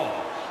one fall.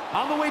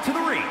 On the way to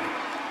the ring,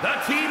 the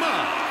team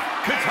of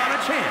Katana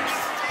Chance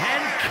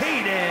and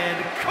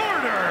Kaden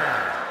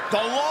Carter. The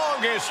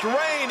longest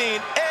reigning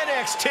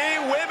NXT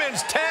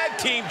Women's Tag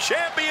Team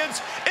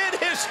Champions in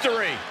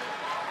history.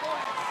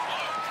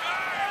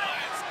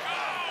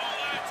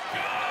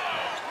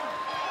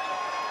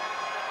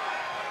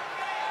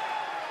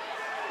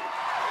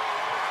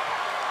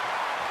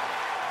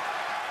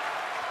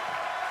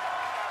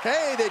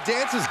 Hey, they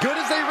dance as good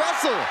as they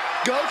wrestle.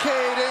 Go,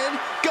 Kaden.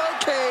 Go,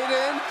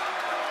 Kaden.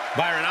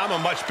 Byron, I'm a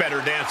much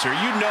better dancer.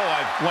 You know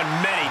I've won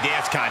many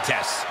dance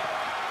contests.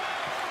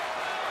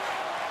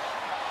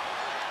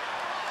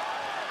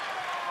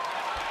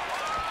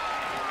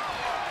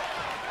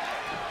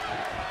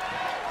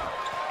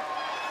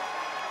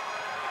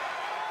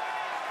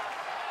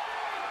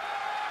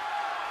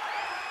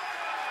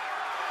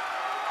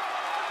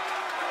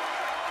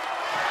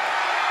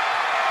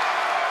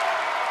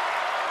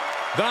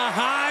 The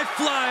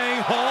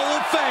high-flying Hall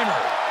of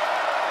Famer.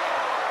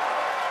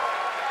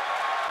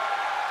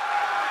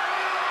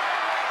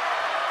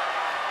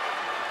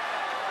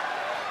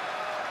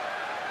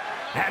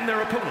 And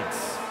their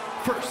opponents,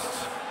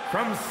 first,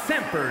 from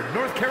Sanford,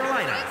 North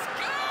Carolina,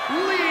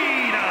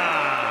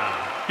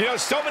 Lita. You know,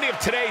 so many of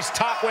today's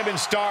top women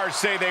stars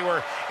say they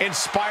were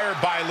inspired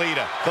by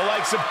Lita. The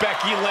likes of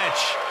Becky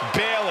Lynch,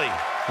 Bayley,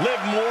 Liv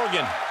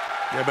Morgan.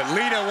 Yeah, but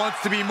Lita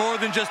wants to be more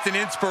than just an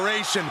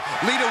inspiration.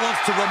 Lita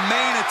wants to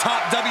remain a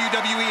top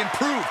WWE and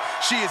prove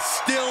she is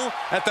still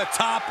at the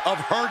top of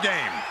her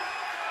game.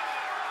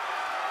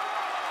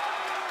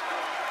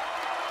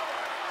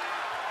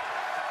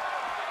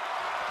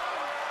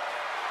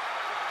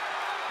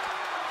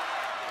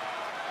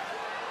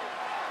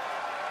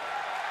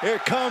 Here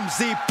comes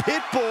the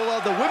pit bull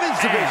of the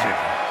women's division.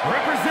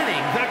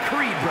 Representing the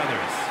Creed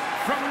brothers,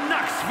 from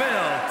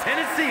Knoxville,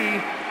 Tennessee,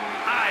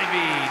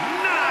 Ivy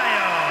Nile.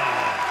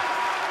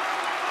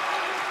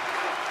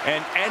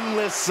 An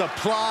endless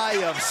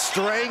supply of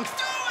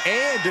strength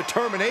and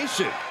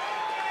determination.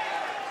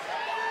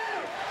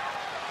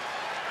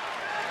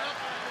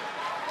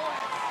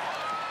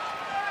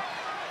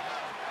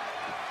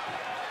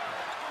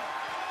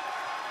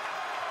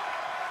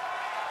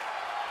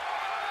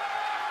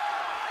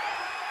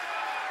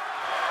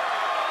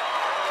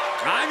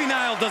 Ivy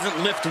Nile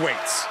doesn't lift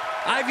weights.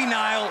 Ivy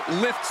Nile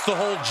lifts the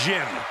whole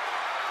gym.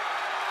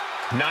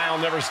 Nile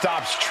never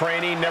stops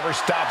training, never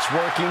stops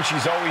working.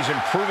 She's always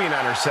improving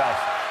on herself.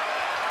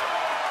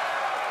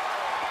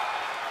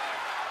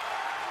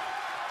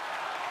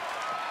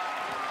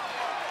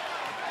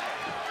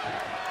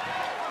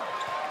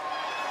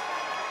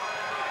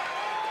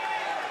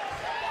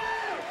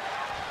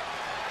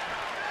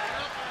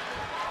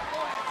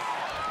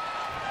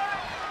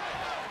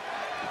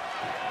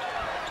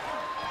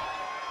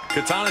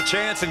 Katana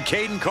Chance and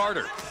Kaden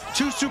Carter,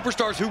 two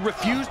superstars who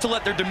refuse to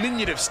let their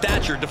diminutive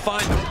stature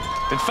define them.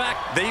 In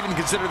fact, they even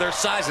consider their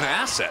size an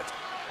asset.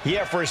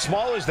 Yeah, for as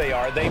small as they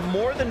are, they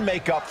more than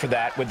make up for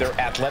that with their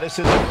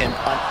athleticism and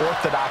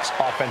unorthodox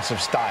offensive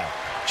style.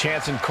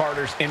 Chance and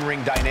Carter's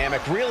in-ring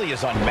dynamic really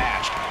is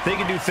unmatched. They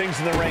can do things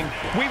in the ring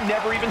we've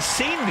never even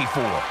seen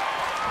before.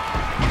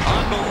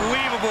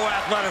 Unbelievable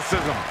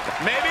athleticism.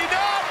 Maybe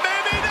not,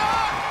 maybe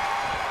not!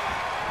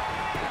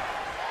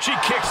 She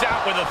kicks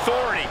out with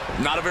authority.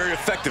 Not a very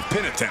effective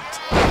pin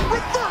attempt.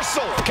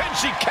 Reversal! Can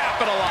she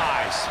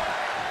capitalize?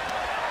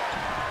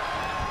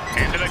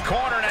 Into the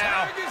corner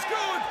now.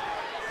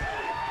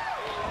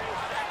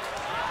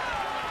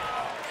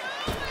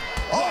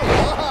 Oh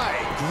my!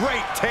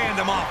 Great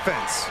tandem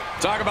offense.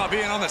 Talk about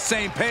being on the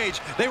same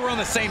page. They were on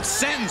the same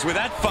sentence with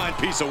that fine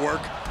piece of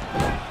work.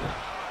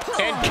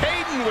 And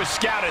Kaden was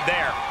scouted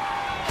there.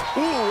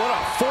 Ooh, what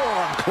a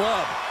forearm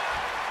club.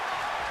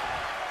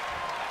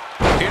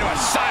 Into a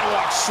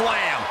sidewalk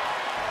slam.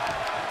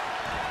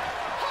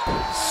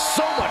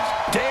 So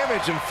much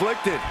damage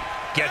inflicted.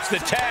 Gets the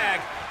tag.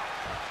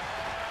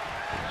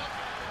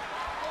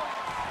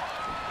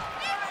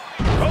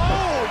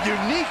 Oh,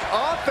 unique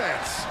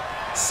offense.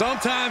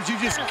 Sometimes you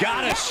just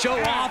gotta show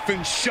off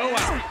and show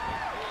out.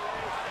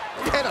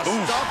 And a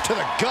stop to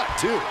the gut,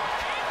 too.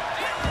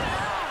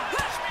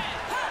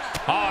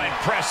 Oh,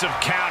 impressive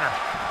counter.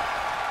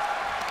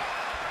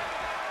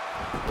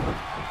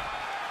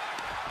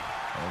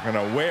 They're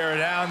gonna wear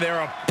down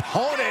their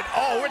opponent.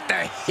 Oh, with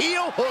the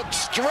heel hook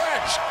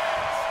stretch.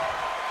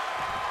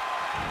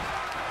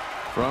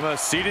 From a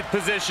seated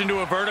position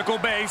to a vertical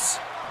base.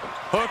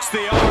 Hooks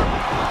the arm.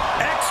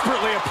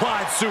 Expertly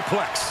applied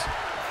suplex.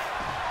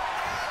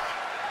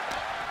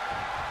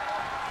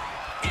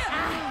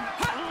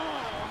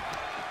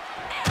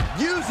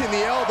 Using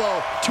the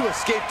elbow to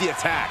escape the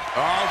attack.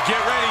 Oh,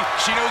 get ready.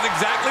 She knows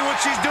exactly what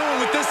she's doing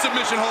with this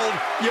submission hold.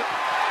 Yep.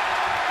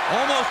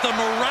 Almost a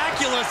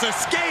miraculous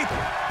escape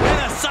and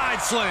a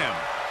side slam.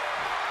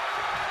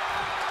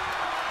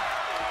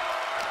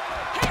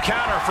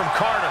 Counter from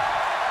Carter.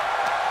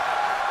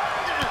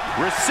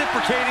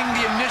 Reciprocating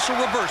the initial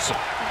reversal.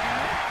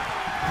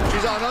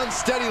 She's on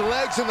unsteady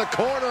legs in the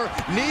corner.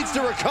 Needs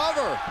to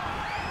recover.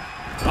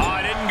 Oh,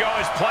 didn't go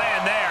as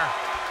planned there.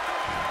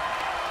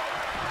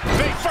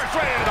 Big first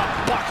right into the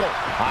buckle.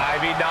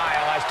 Ivy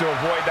Nile has to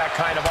avoid that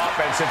kind of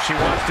offense if she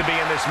wants to be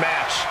in this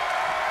match.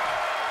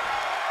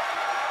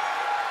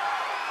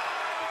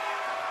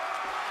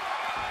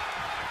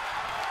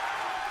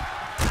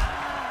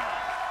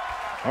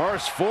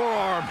 Horse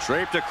forearm.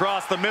 Draped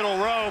across the middle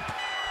rope.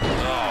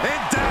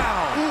 And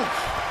down. Oof.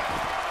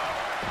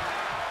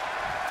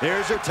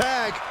 Here's her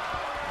tag.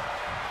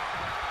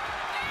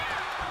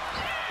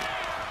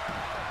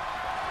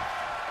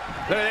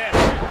 Look at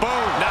this.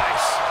 Boom.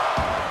 Nice.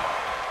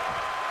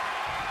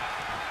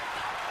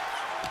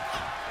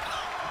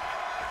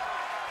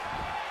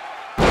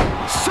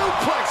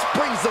 Suplex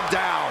brings them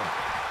down.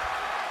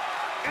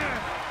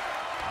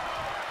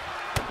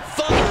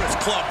 Thunderous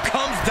club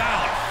comes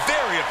down.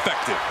 Very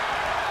effective.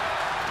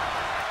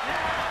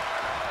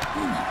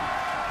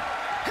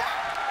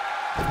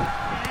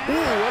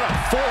 Ooh, what a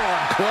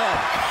forearm club.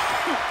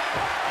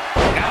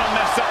 That'll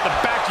mess up the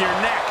back of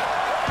your neck.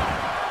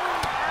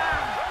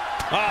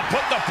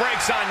 Put the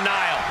brakes on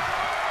Nile.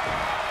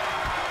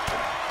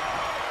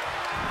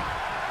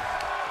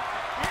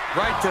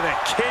 Right to the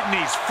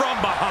kidneys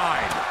from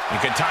behind. And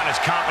Katana's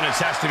confidence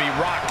has to be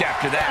rocked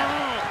after that.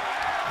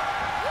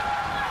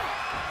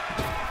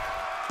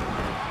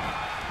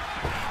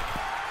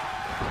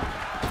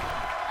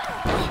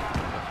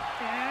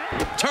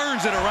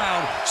 Turns it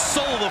around.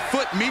 Sole of the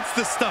foot meets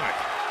the stomach.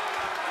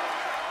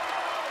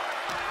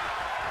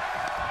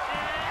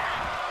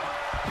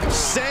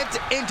 Sent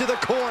into the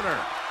corner.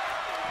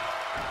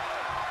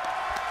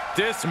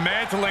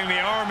 Dismantling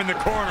the arm in the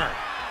corner.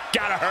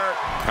 Gotta hurt.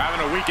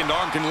 Having a weakened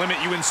arm can limit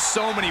you in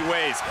so many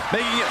ways,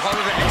 making it harder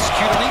to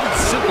execute on even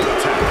simple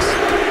attacks.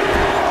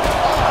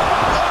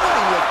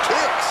 Opening with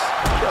kicks.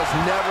 Just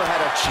never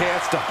had a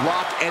chance to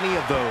block any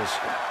of those.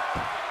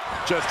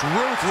 Just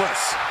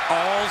ruthless.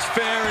 All's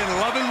fair in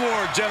love and war,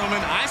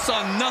 gentlemen. I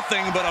saw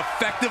nothing but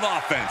effective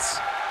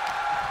offense.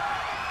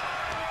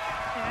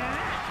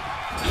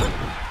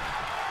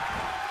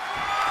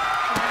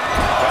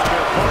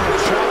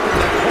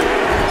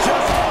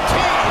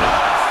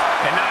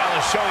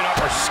 Showing up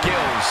her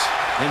skills.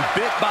 And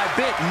bit by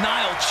bit,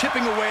 Nile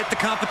chipping away at the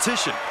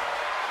competition.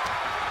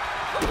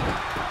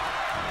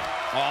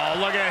 Oh,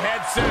 look at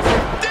head scissor.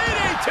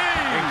 DDT!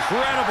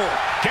 Incredible.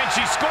 Can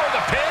she score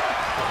the pin?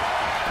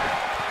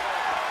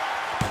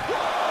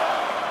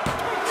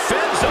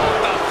 Fins off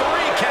the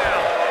 3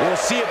 count.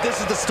 We'll see if this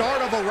is the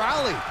start of a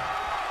rally.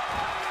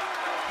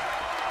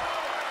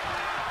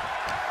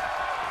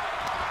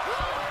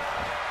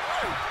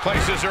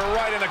 Places her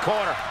right in the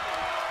corner.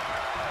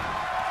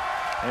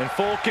 In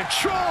full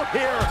control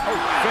here.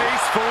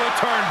 Face full of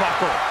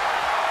turnbuckle.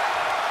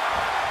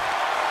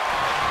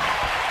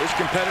 This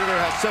competitor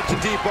has such a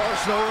deep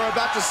arsenal. We're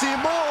about to see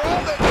more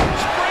of it.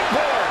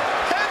 Springboard.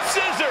 Head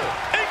scissor.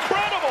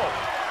 Incredible.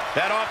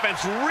 That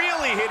offense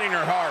really hitting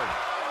her hard.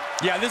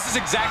 Yeah, this is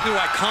exactly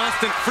why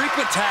constant,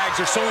 frequent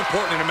tags are so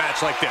important in a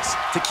match like this.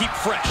 To keep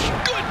fresh.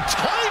 Good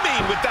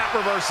timing with that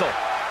reversal.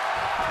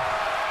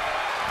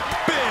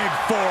 Big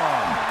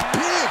forearm.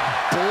 Big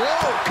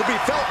blow could be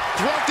felt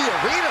throughout the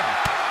arena.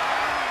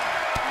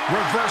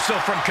 Reversal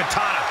from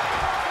Katana.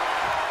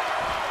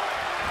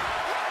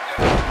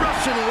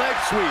 Russian leg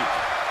sweep.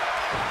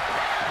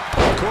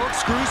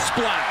 Corkscrew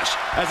splash.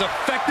 As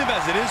effective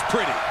as it is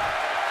pretty.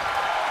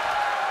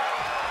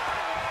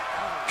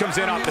 Comes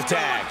in off the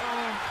tag.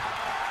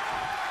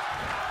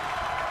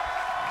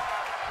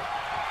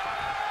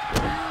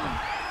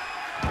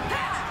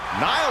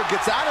 Nile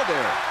gets out of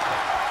there.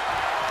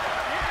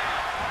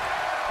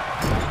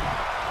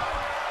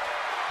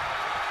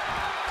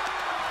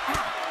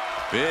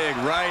 Big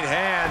right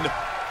hand.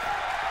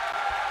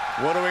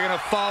 What are we going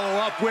to follow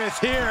up with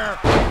here?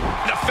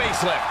 The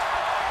facelift.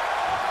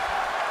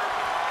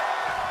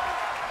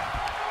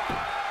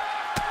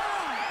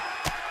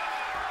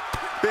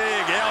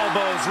 Big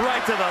elbows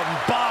right to the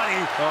body.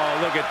 Oh,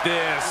 look at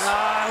this.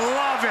 I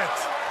love it.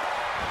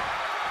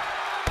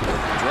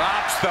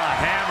 Drops the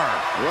hammer.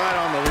 Right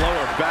on the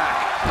lower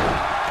back.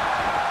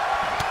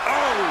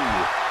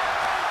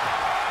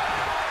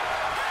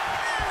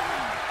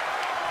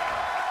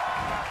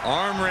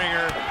 Arm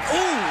wringer.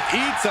 Ooh,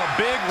 eats a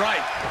big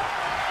right.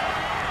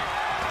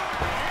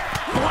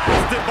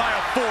 Blasted by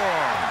a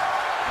forearm.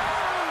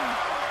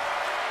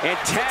 And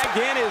tagged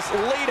in is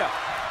Lita.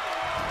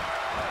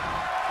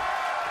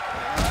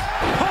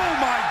 Oh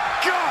my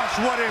gosh,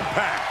 what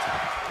impact.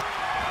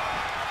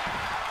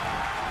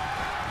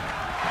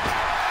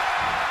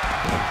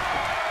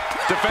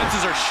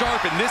 Defenses are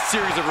sharp in this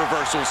series of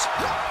reversals.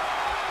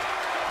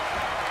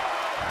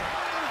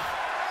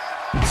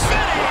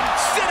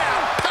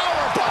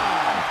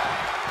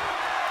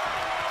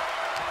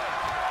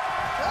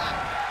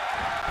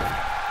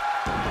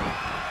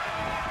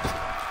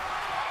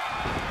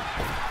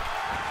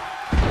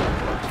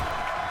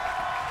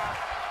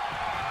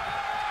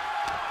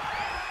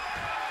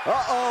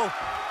 Uh-oh.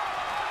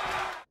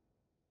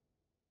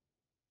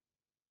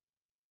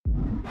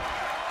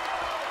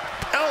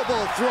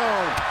 Elbow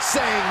thrown,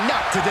 saying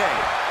not today.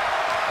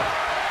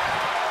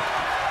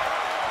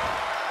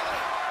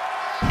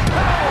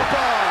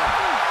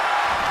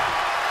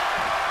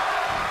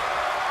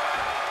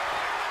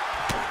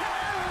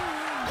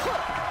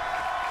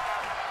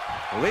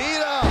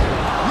 Lita.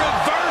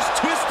 Reverse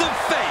twist of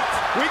fate.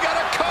 We got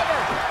a cover.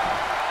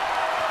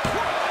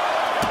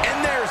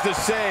 And there's the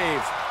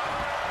save.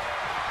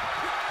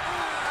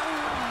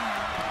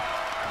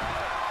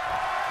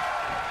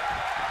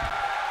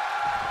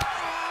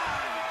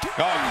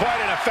 Oh, quite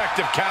an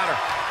effective counter.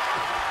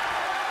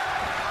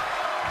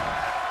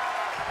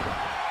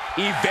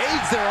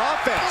 Evades their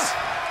offense.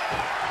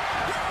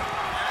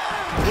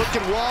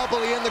 Looking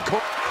wobbly in the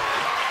corner.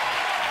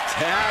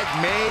 Tag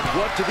made.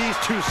 What do these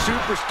two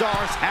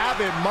superstars have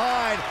in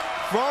mind?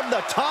 From the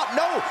top,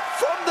 no,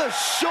 from the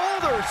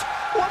shoulders.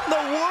 What in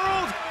the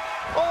world?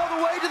 All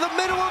the way to the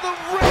middle of the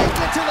ring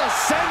into the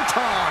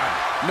senton.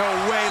 No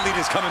way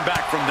Lita's coming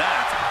back from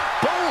that.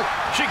 Boom!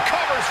 She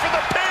covers for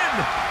the pin.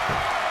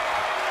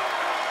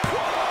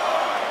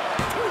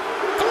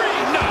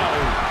 3, no.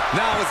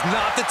 Now is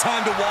not the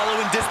time to wallow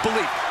in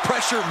disbelief.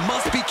 Pressure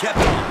must be kept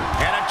on.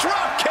 And a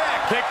drop kick.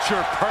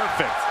 Picture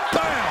perfect.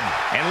 Bam!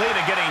 And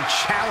Lita getting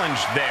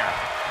challenged there.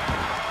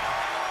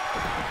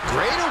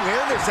 Great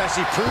awareness as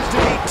she proves to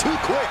be too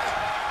quick.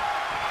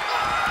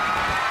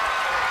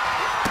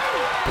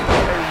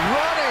 A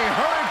running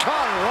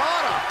Hurricane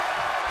Rana.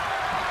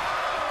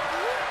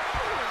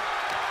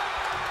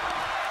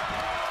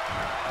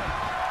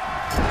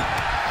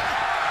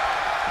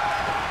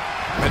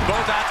 And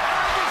both out.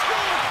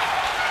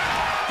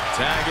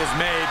 Tag is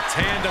made.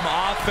 Tandem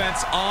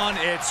offense on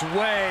its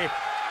way.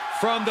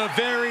 From the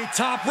very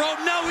top rope,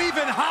 no,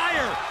 even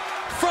higher.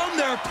 From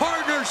their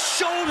partner's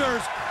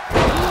shoulders,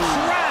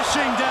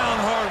 crashing down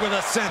hard with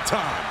a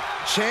senton.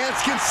 Chance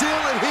can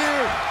seal it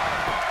here.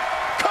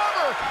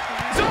 Cover!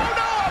 Oh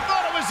no, I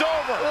thought it was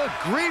over. Good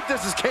grief,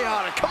 this is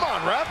chaotic. Come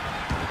on, ref.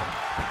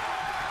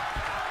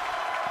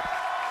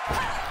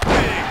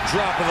 Big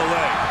drop of the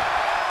leg.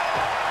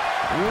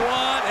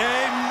 What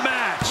a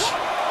match.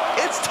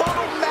 It's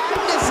total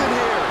madness in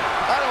here.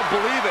 I don't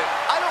believe it.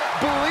 I don't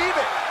believe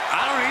it.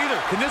 I don't either.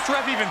 Can this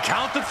ref even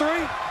count to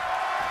 3?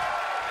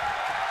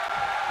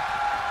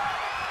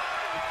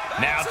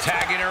 Now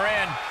tagging her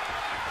in.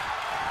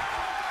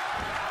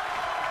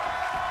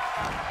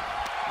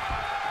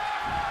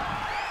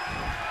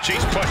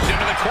 She's pushed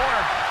into the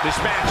corner. This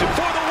match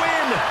for the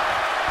win.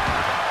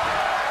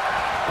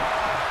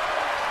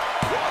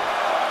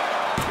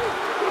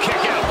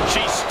 Kick out.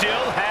 She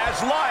still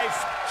has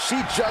life.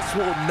 She just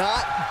will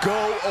not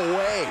go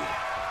away.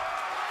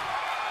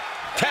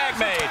 Tag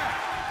made.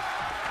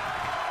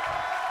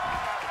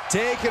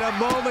 Taking a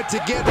moment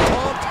to get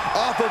pumped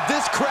off of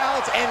this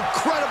crowd's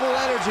incredible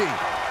energy.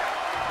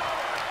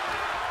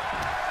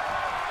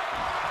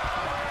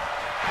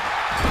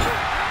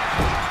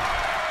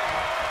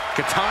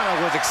 Katana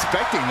was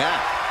expecting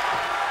that.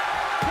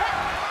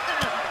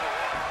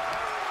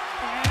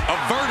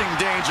 Averting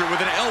danger with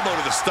an elbow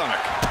to the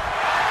stomach.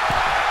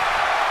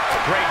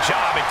 Great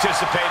job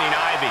anticipating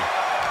Ivy.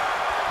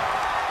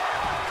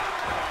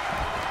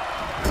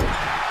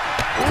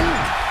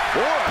 Ooh,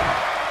 boy.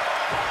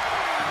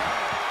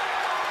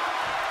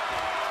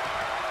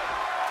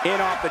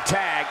 In off the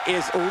tag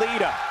is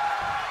Lita.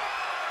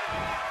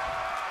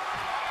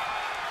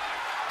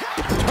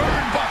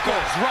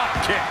 Turnbuckle drop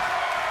kick.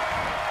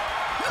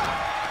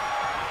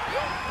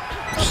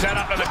 Set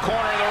up in the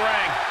corner of the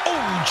ring.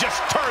 Oh,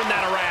 just turn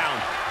that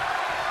around.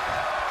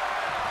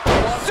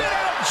 Sit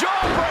out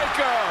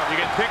jawbreaker. You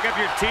can pick up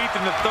your teeth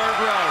in the 3rd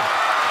row.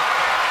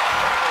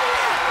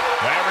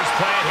 Whatever's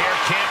playing here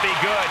can't be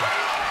good.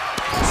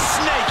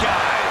 Snake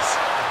eyes.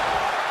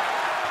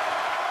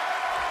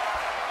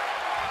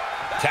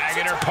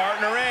 Tagging her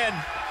partner in.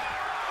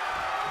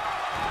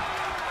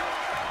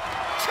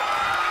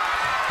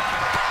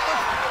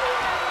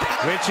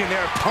 Wrenching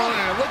their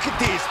opponent, and look at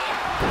these.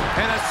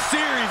 And a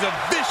series of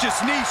vicious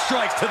knee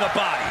strikes to the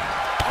body.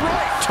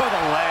 Right to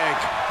the leg.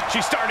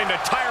 She's starting to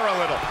tire a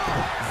little.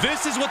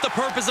 This is what the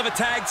purpose of a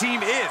tag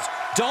team is.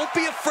 Don't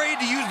be afraid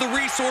to use the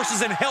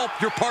resources and help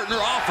your partner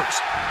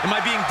offers. Am I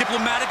being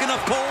diplomatic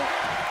enough, Cole?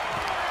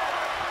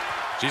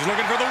 She's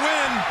looking for the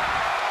win.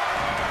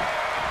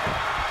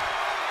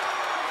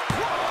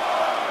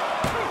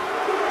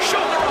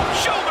 Shoulder up,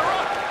 shoulder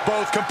up.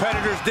 Both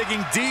competitors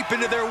digging deep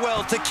into their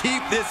well to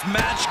keep this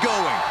match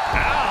going.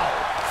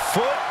 Ow.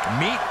 Foot,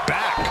 meat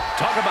back.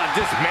 Talk about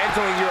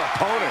dismantling your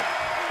opponent.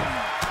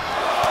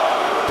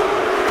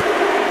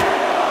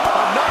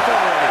 Enough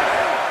already.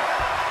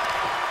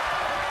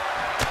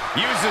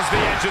 Uses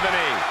the edge of the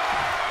knee.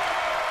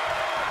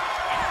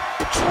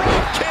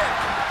 Drop kick.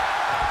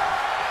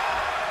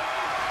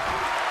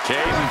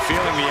 Caden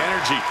feeling the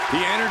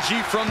energy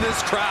from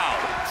this crowd.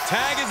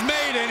 Tag is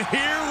made, and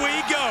here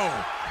we go.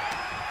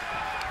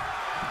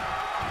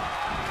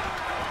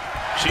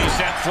 She's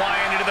sent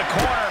flying into the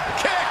corner.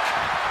 Kick.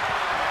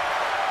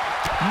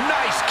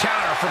 Nice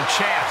counter from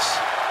Chance.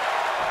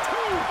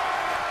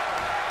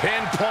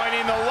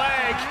 Pinpointing the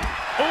leg.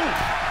 Ooh.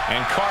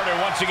 And Carter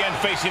once again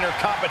facing her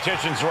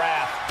competition's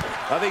wrath.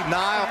 I think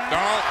Niall.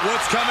 Oh,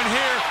 what's coming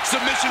here?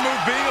 Submission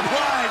move being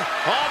applied.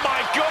 Oh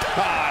my God.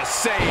 Ah,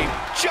 save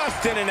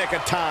just in a nick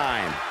of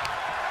time.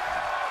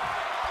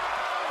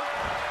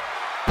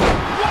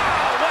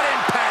 Wow, what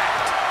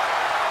impact.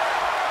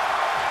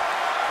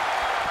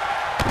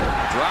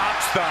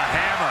 the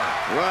hammer.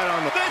 Right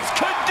on the... This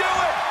could do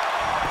it!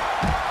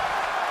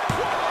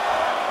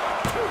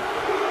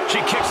 She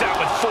kicks out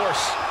with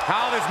force.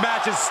 How this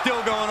match is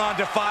still going on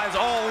defies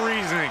all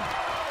reasoning.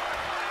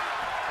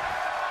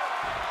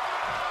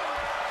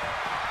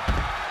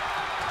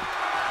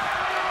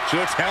 She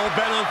looks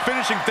hell-bent on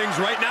finishing things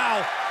right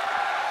now.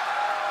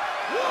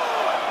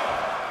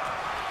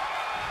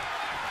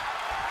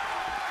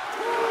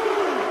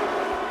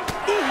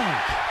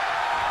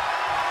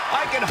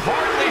 I can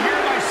hardly hear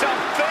myself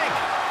think.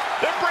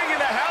 They're bringing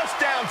the house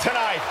down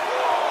tonight.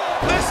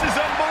 This is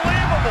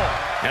unbelievable.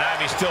 And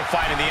Ivy's still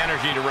finding the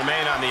energy to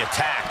remain on the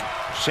attack.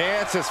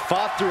 Chance has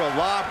fought through a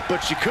lot,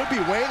 but she could be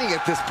waning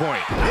at this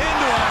point. Into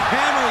a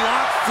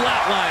hammerlock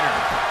flatliner.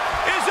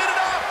 Is it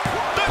enough?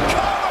 The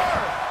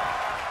cover!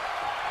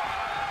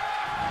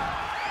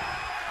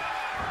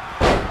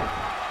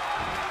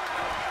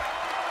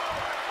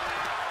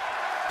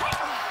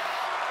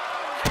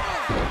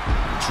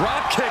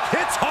 Drop kick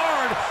hits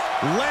hard,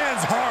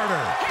 lands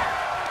harder.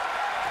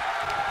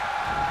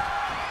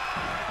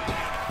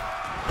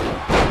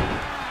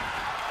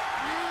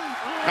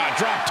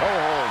 Drop toe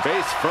hold.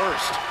 Face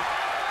first.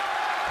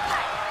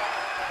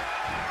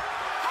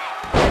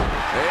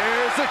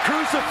 There's the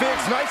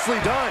crucifix. Nicely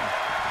done.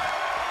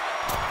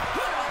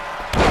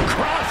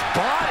 Cross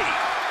body.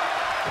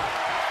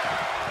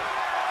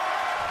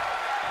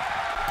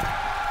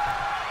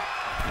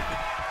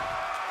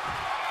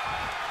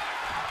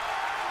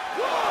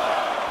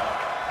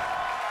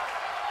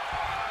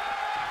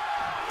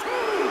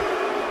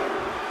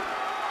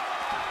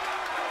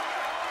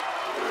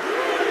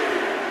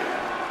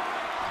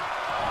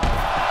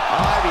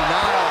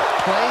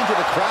 Playing to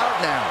the crowd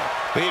now.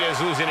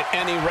 Lita's losing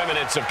any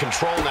remnants of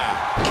control now.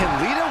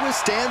 Can Lita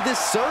withstand this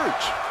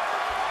surge?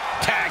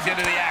 Tagged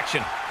into the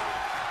action.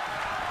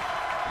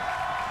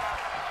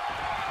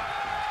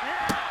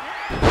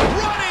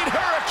 Running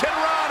Hurricane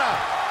Rana.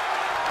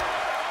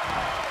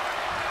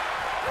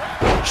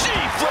 She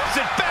flips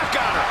it back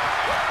on her.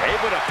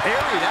 Able to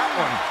parry that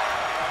one.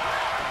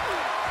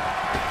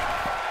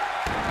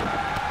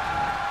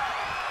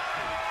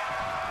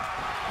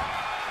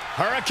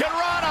 Hurricane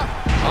Rana.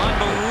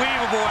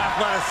 Unbelievable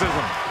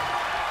athleticism.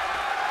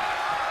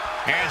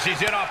 And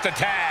she's in off the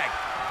tag.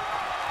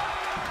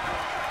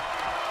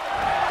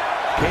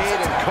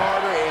 Hayden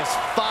Carter is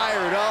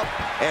fired up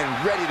and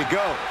ready to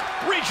go.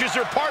 Reaches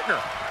her partner.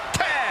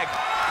 Tag.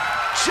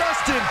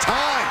 Just in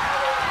time.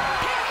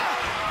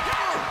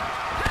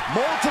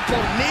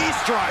 Multiple knee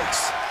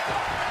strikes.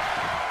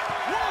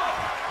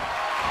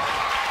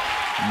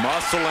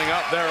 Muscling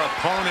up their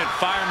opponent,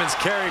 fireman's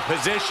carry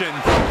position.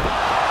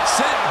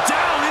 Sent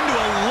down into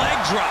a leg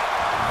drop.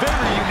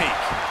 Very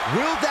unique.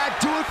 Will that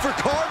do it for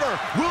Carter?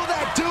 Will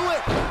that do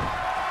it?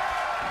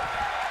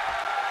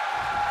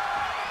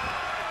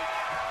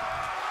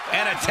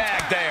 And a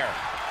tag there.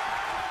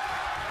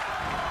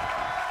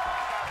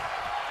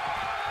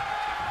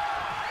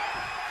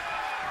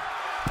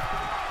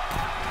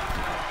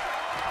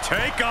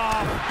 Take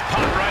off.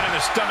 Pop right in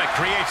the stomach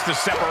creates the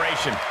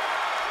separation.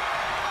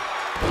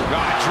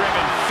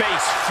 Driven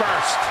face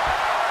first.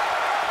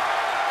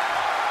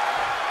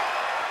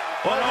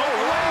 Oh, no.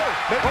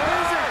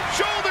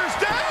 Shoulders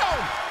down.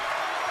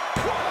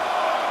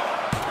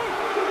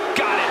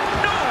 Got it.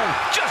 No,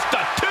 just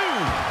a two.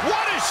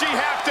 What does she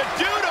have to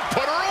do to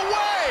put her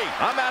away?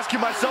 I'm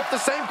asking myself the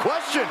same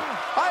question.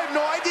 I have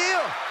no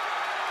idea.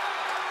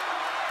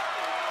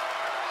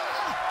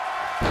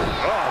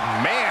 Oh,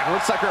 man.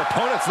 Looks like her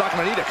opponent's not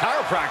going to need a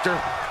chiropractor.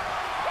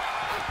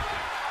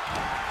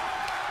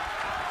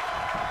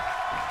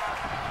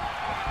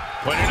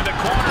 Put into the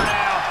corner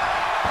now.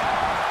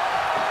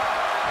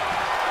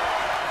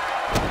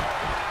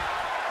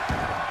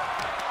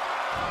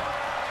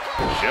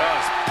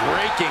 Just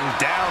breaking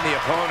down the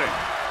opponent.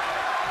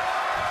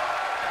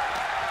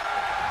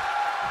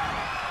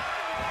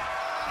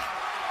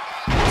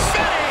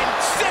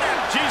 Sit him.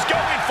 She's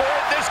going for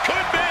it. This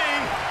could be.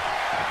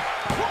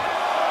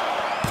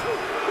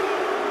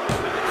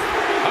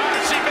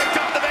 She picked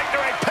up the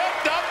victory.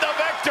 Picked up the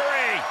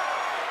victory.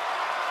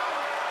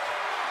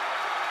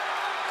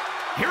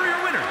 Here are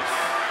your winners,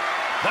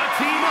 the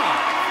team of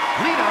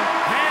Lita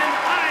and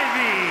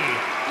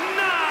Ivy.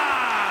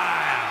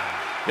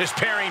 This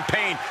pairing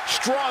paid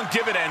strong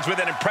dividends with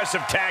an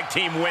impressive tag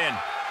team win.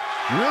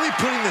 Really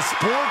putting the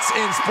sports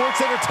in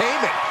sports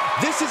entertainment.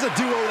 This is a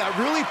duo that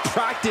really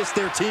practiced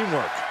their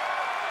teamwork.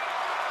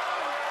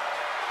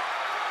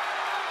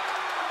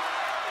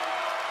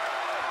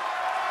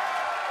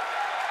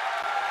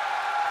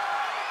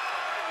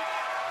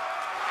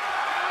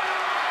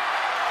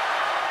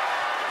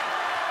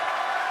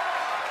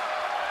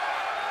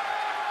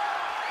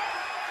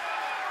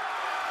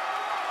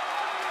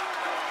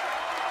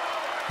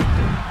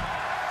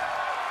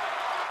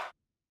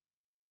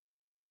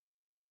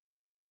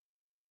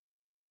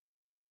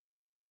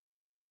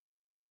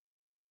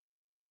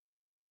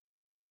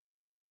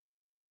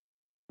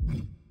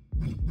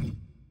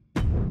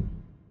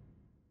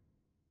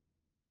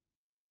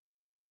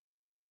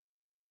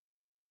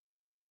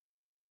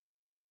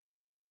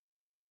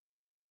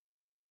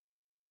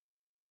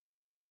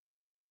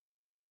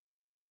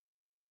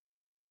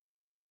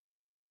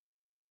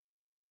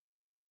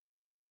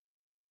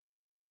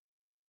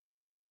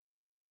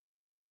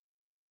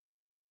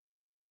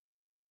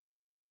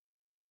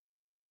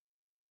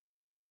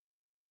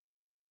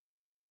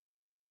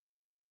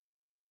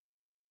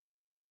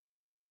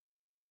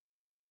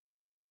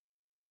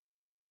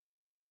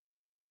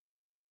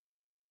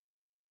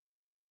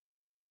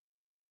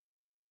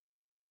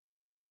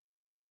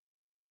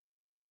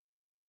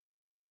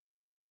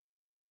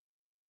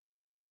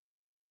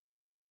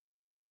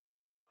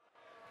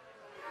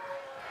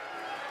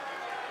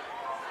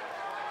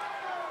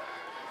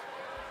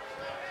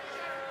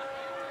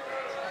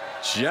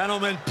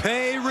 Gentlemen,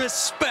 pay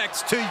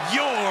respects to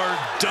your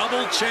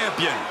double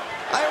champion.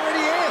 I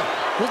already am.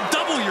 Well,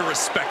 double your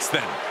respects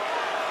then.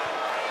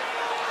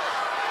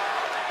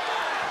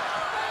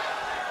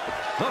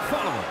 The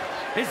following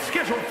is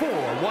scheduled for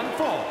one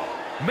fall,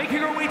 making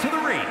her way to the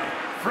ring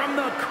from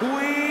the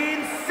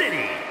Queen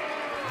City,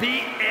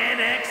 the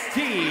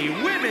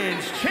NXT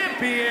Women's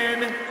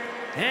Champion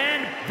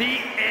and the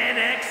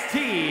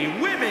NXT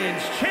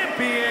Women's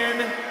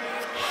Champion,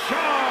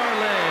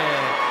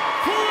 Charlotte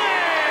Flair.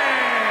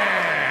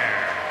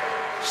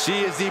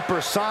 She is the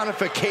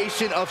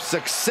personification of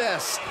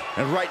success,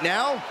 and right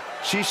now,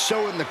 she's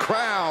showing the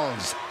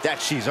crowns that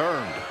she's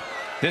earned.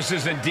 This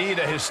is indeed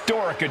a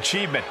historic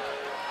achievement.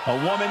 A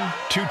woman,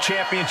 2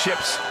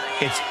 championships.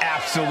 It's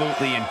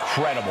absolutely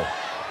incredible.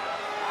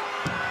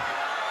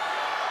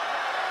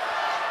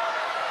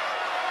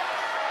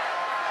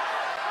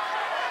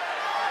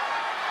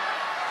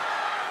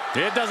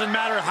 It doesn't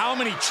matter how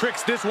many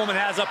tricks this woman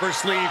has up her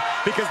sleeve,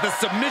 because the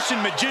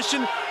submission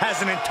magician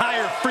has an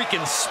entire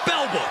freaking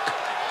spell book.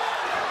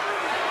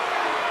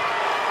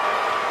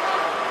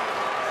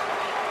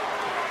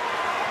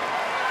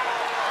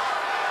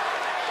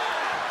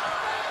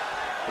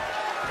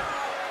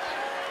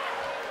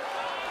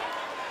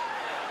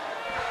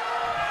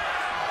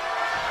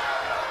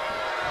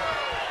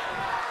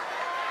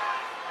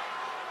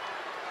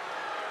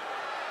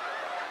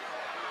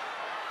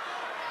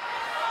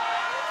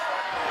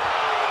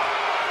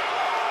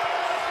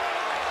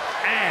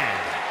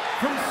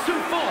 From Sioux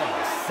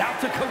Falls,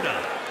 South Dakota,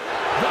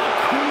 the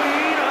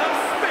Queen of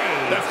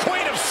Spades. The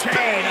Queen of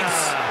Spades.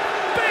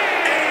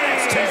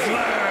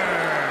 Baszler.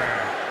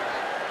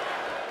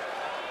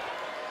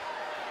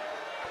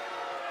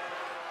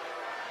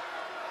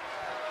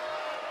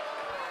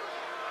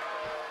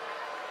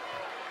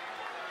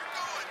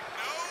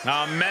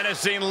 A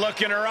menacing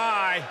look in her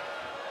eye.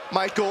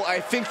 Michael, I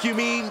think you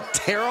mean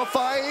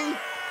terrifying?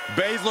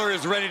 Baszler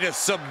is ready to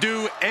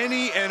subdue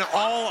any and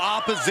all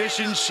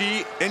opposition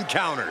she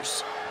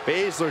encounters.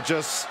 Baszler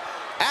just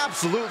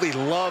absolutely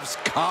loves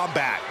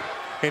combat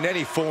in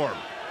any form.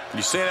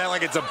 You say that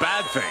like it's a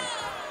bad thing.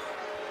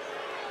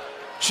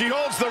 She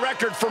holds the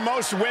record for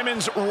most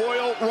women's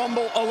Royal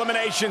Rumble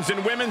eliminations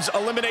and women's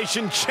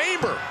Elimination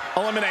Chamber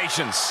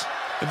eliminations.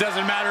 It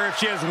doesn't matter if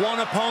she has 1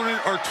 opponent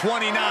or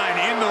 29.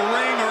 In the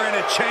ring or in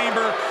a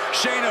chamber,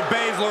 Shayna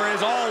Baszler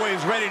is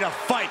always ready to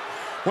fight.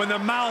 When the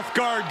mouth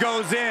guard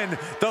goes in,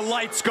 the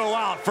lights go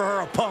out for her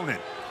opponent.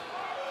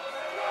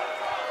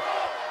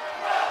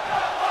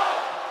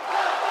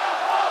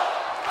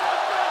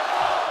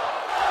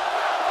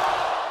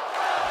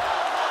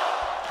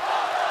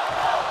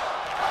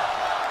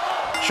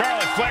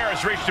 Charlotte Flair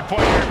has reached a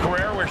point in her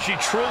career where she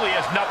truly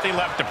has nothing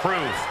left to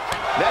prove.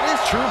 That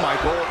is true,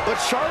 Michael, but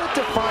Charlotte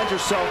defines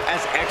herself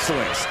as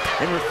excellence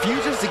and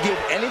refuses to give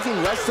anything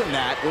less than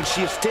that when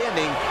she is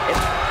standing in...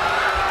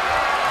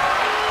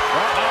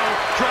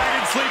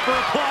 Dragon Sleeper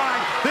applied.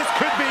 This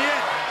could be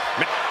it.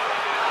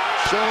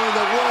 Showing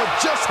the world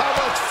just how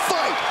much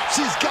fight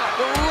she's got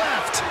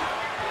left.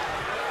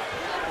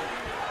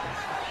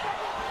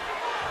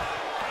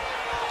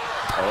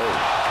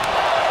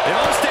 If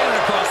I'm standing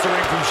across the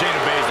ring from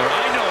Shayna Baszler,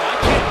 I know I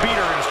can't beat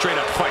her in a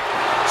straight-up fight.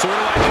 So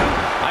what do?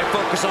 I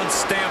focus on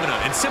stamina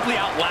and simply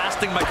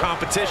outlasting my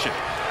competition.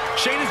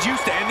 Shayna's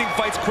used to ending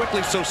fights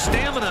quickly, so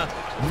stamina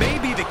may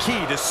be the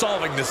key to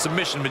solving the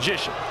submission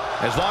magician.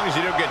 As long as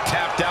you don't get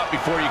tapped out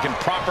before you can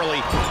properly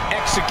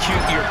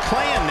execute your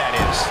plan, that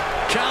is.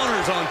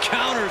 Counters on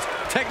counters,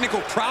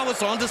 technical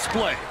prowess on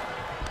display.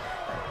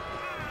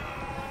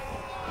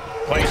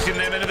 Placing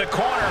them into the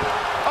corner.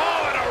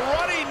 Oh, and a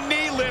running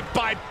knee lift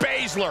by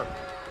Baszler.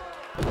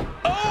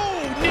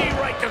 Oh, knee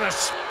right to the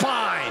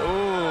spine.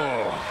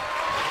 Ooh.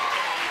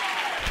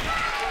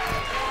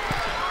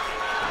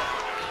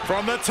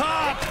 From the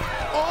top.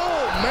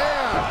 Oh,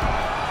 man.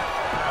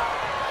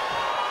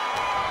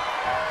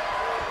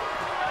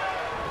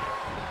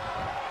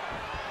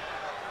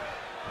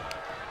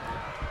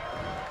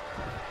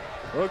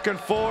 Looking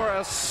for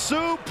a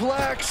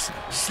suplex.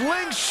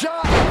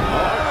 Slingshot.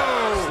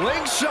 Oh,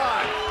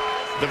 slingshot.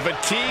 The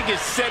fatigue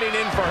is setting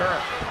in for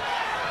her.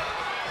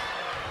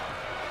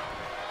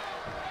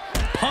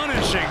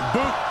 Punishing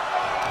boot.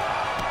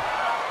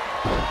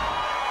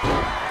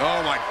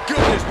 Oh my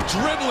goodness,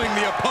 dribbling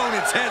the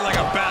opponent's head like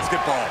a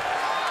basketball.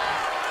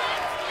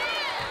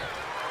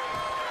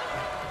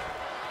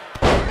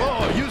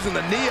 Oh, using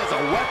the knee as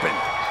a weapon.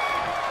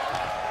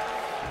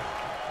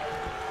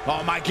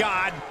 Oh my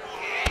God.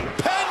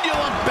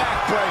 Pendulum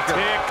backbreaker.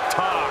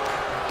 Tick-tock.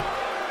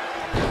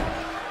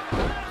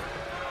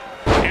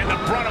 And the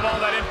brunt of all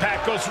that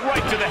impact goes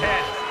right to the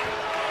head.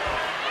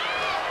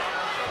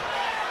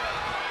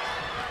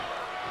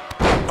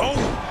 Oh,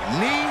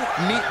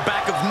 knee,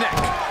 back of neck.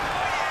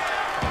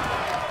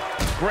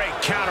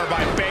 Great counter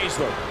by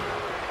Baszler.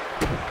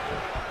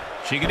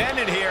 She can end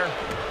it here.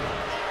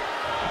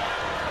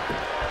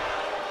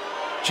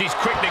 She's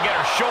quick to get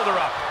her shoulder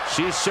up.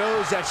 She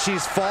shows that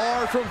she's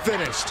far from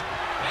finished.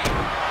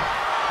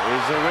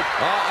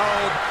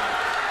 Uh-oh.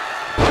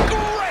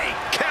 Great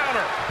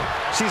counter.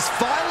 She's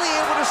finally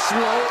able to slow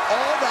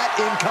all that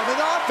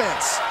incoming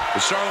offense.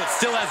 But Charlotte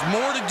still has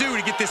more to do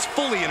to get this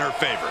fully in her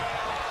favor.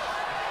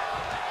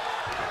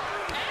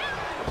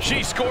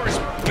 She scores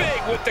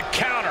big with the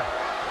counter.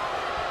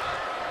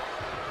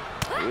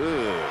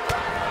 Ooh.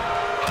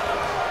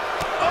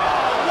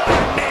 Oh, what a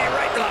knee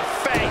right to the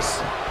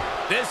face.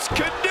 This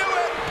could do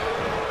it.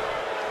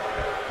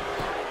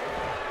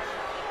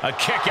 A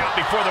kick out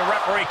before the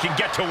referee can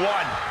get to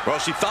one. Well,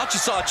 she thought she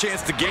saw a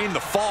chance to gain the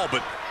fall,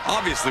 but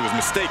obviously was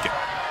mistaken.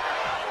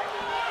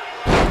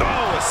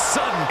 Oh, a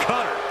sudden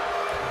cutter.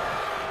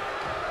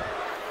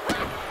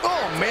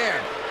 Oh, man.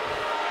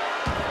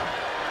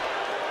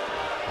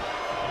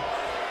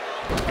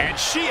 And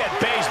she had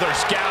Baszler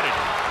scouted.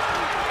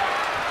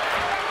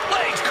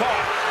 Legs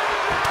caught.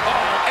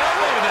 Oh,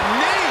 elbow to the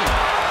knee.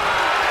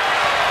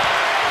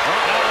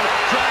 Uh-oh,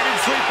 Dragon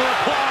Sleeper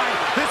applied.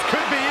 This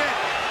could be it.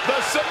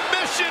 The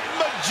submission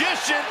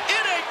magician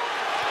inning.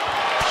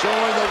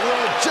 Showing the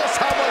world just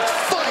how much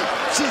fight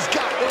she's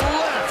got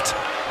left.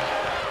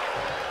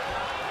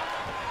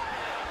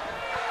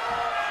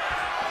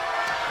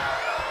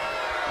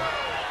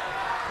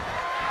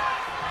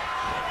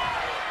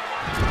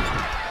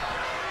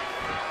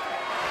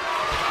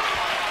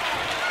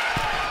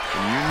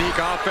 Unique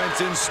offense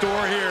in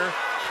store here.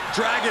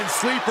 Dragon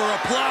Sleeper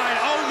applied.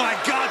 Oh, my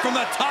God, from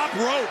the top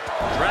rope.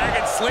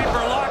 Dragon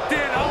Sleeper locked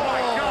in. Oh,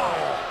 my God.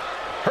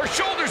 Her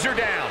shoulders are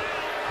down.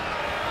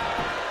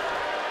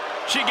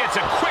 She gets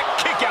a quick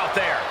kick out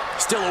there.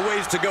 Still a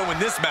ways to go in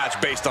this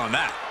match based on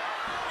that.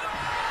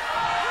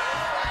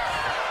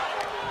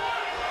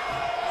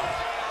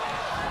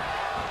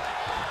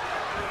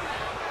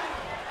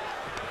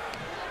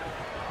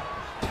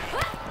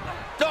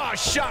 Oh,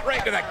 shot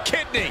right to the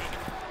kidney.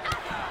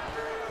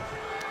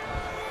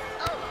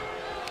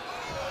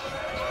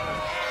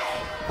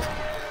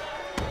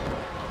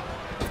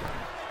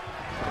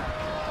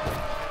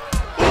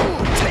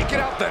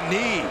 The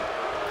knee,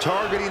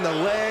 targeting the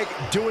leg,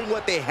 doing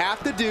what they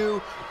have to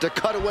do to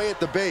cut away at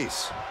the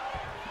base.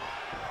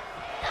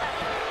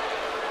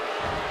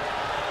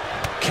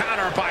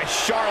 Counter by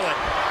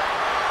Charlotte.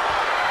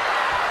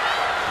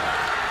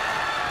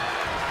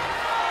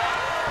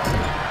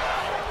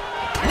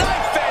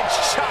 Knife edge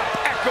chop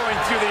echoing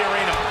through the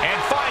arena and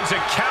finds a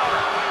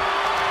counter.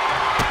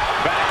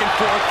 Back and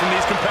forth from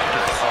these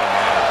competitors. Oh,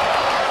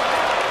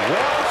 man.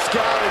 Well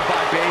scouted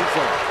by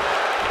Baszler.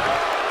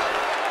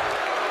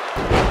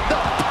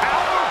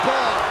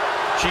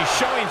 She's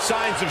showing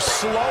signs of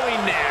slowing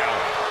now.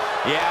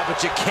 Yeah, but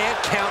you can't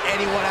count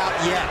anyone out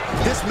yet.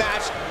 This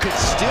match could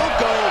still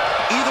go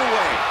either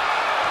way.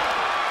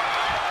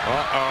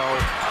 Uh-oh.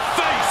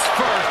 Face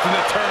first in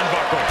the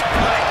turnbuckle.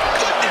 My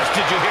goodness,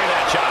 did you hear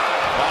that chop?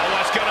 Oh,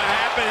 what's going to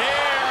happen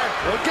here?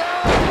 Look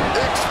out!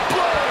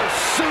 Exploder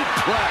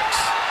suplex.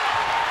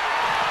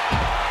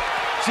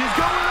 She's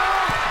going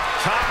up.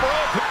 Top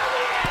rope.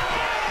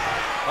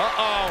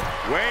 Uh-oh.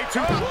 Way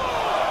too...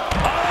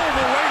 All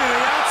the way to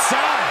the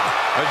outside.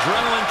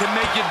 Adrenaline can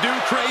make you do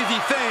crazy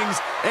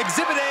things.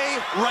 Exhibit A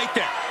right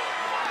there.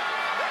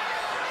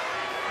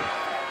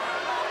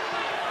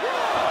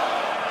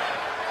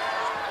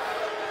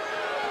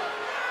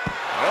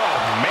 Oh,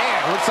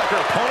 man. Looks like her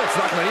opponent's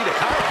not going to need a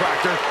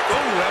chiropractor.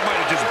 Oh, that might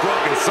have just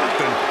broken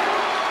something.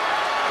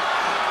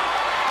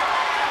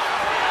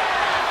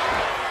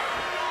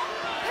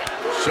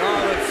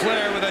 Charlotte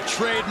Flair with a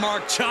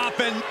trademark chop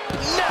and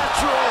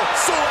natural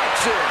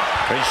selection.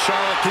 And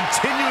Charlotte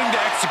continuing to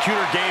execute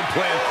her game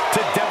plan to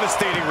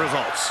devastating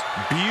results.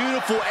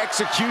 Beautiful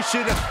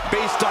execution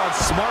based on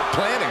smart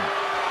planning.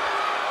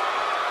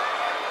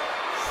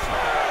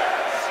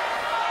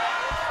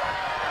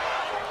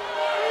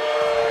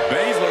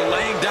 Baszler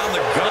laying down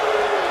the gun.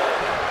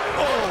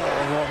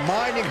 Oh,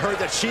 reminding her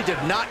that she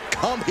did not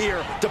come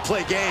here to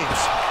play games.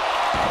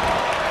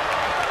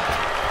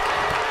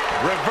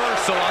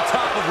 Reversal on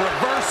top of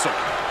reversal.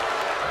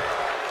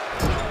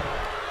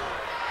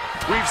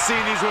 We've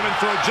seen these women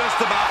throw just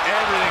about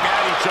everything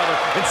at each other,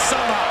 and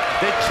somehow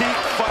they keep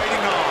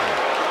fighting on.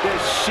 The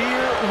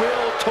sheer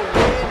will to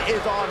win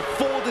is on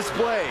full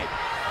display.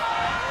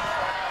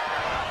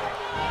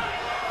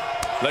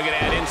 Look at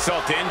that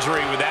insult to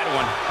injury with that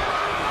one.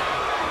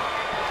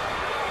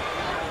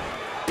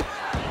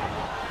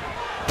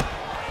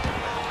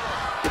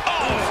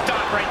 Oh,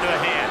 stop right to the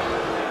hand.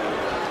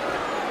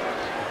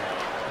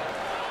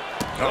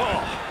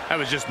 Oh, that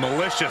was just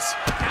malicious.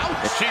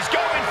 Ouch. She's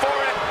going for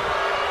it.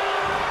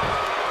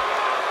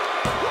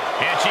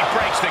 And she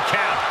breaks the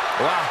count.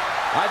 Wow,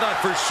 I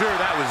thought for sure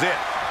that was it.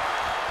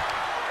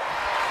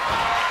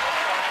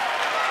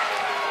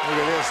 Look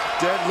at this,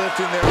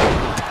 deadlifting there,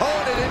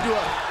 pulling it into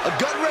a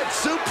gut-wrench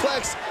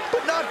suplex,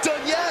 but not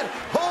done yet.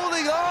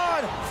 Holding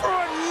on for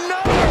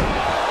another.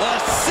 A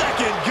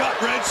second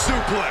gut-wrench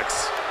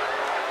suplex.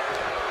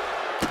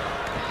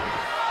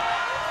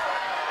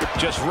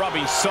 Just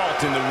rubbing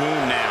salt in the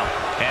wound now.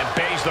 And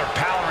Baszler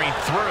powering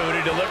through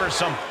to deliver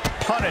some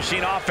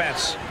punishing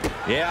offense.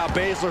 Yeah,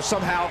 Baszler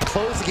somehow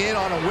closing in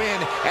on a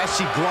win as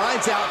she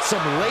grinds out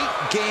some late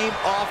game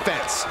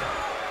offense.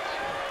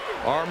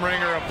 Arm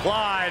wringer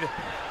applied.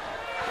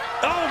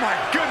 Oh my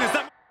goodness,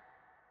 that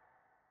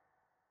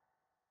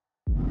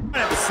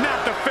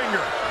snapped the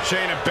finger.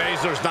 Shayna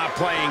Baszler's not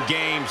playing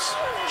games.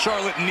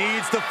 Charlotte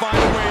needs to find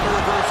a way to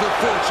reverse her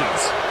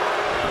fortunes.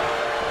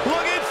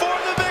 Looking for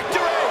the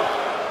victory.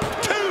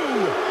 2.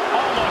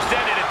 Almost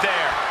ended it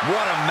there.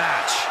 What a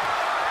match.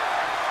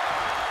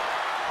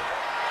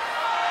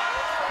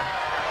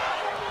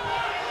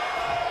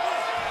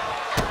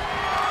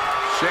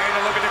 Shayna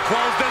looking to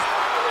close this.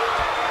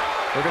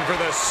 Looking for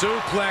the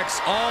suplex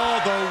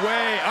all the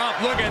way up.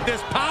 Look at this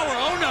power.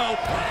 Oh, no.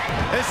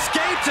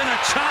 Escapes and a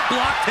chop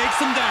block takes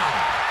him down.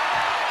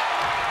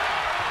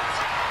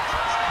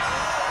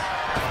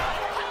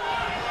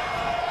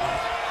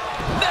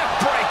 Neck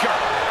breaker.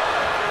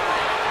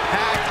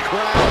 Packed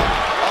crowd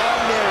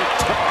on their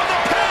On the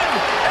pin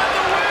and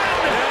the win.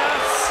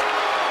 Yes.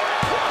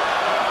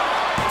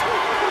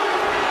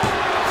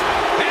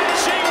 And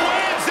she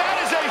wins. That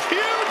is a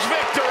huge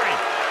victory.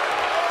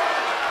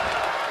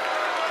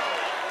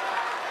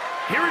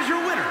 Here is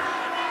your winner,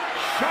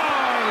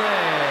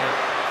 Charlotte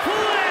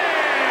Flair.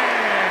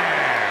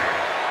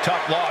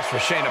 Tough loss for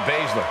Shayna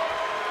Baszler.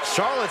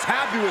 Charlotte's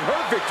happy with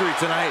her victory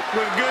tonight.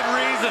 With good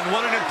reason.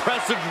 What an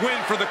impressive win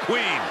for the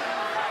Queen.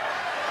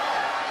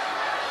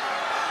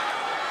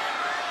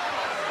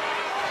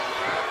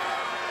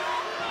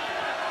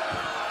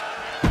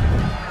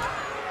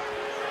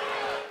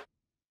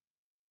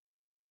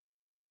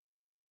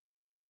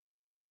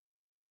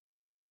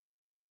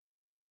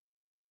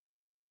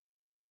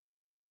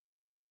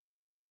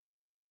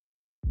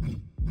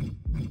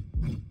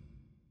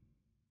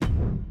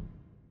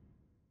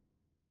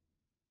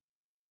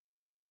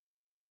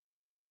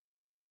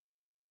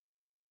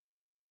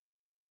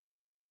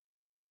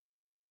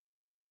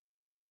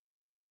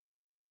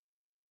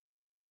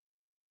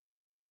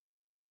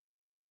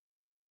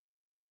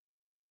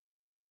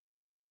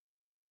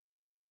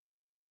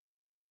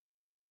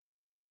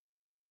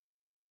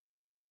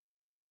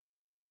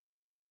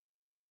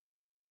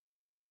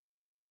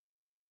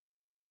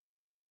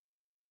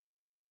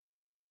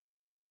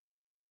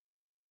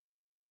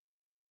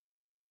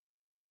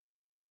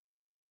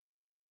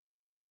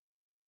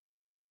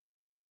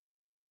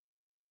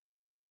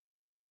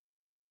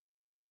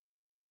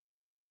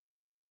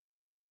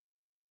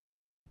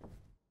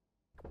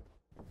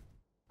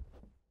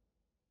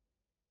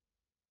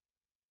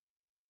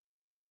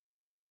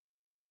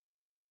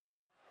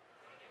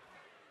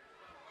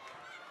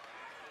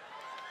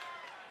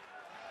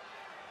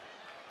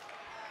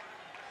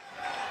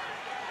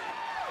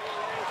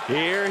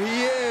 Here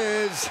he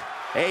is,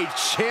 a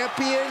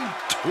champion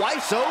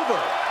twice over.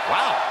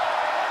 Wow.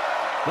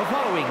 The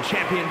following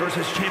champion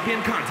versus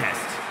champion contest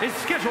is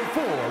scheduled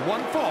for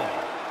one fall.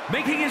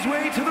 Making his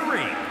way to the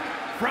ring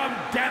from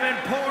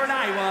Davenport,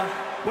 Iowa,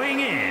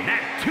 weighing in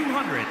at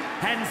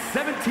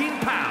 217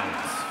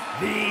 pounds,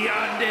 the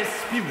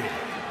undisputed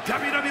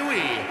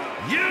WWE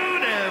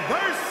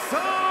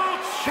Universal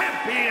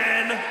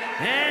Champion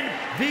and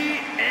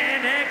the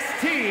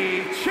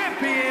NXT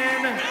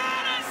Champion,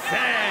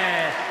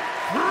 Seth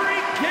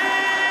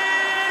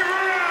freaking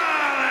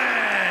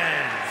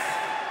Rollins.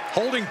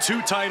 Holding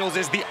 2 titles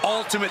is the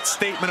ultimate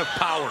statement of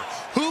power.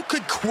 Who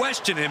could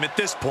question him at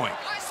this point?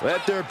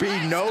 Let there be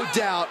no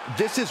doubt,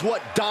 this is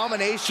what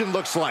domination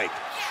looks like.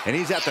 And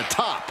he's at the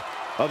top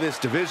of this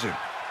division.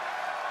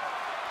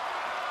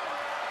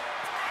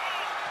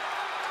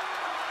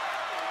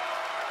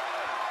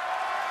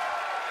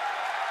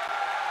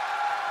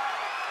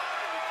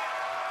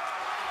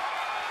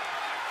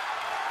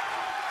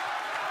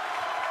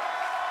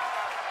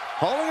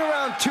 Hauling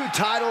around 2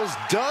 titles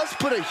does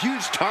put a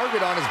huge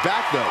target on his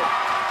back, though.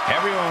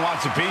 Everyone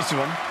wants a piece of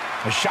him,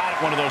 a shot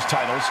at one of those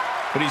titles,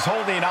 but he's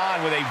holding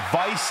on with a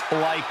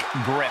vice-like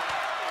grip.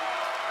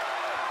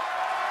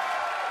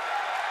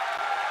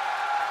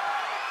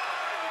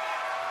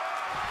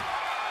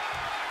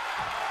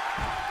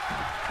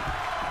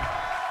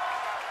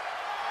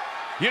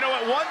 You know,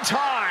 at one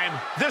time,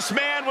 this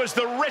man was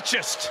the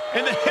richest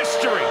in the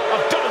history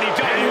of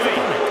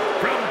WWE.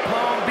 From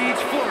Palm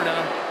Beach,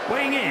 Florida,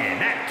 weighing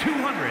in at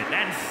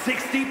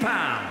 260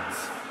 pounds,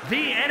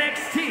 the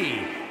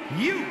NXT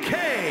UK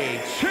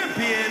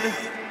Champion,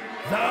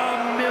 the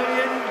 $1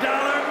 Million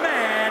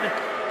Man,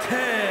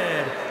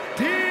 Ted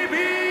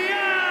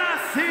DiBiase.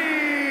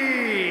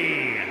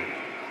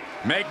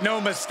 Make no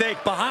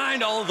mistake,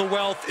 behind all of the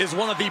wealth is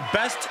one of the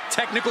best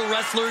technical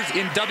wrestlers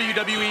in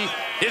WWE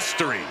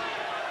history.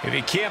 If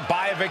he can't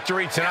buy a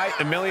victory tonight,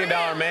 the $1 Million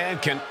Man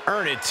can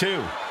earn it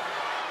too.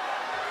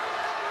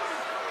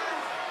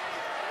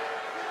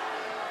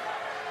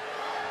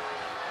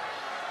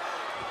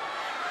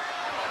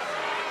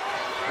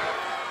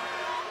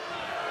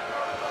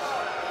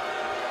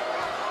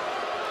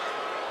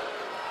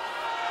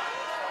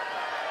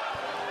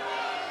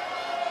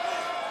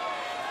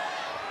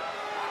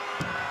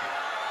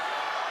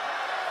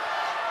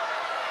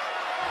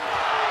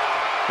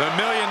 The $1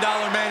 Million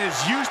Man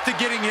is used to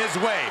getting his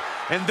way,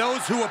 and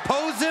those who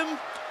oppose him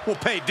will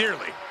pay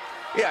dearly.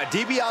 Yeah,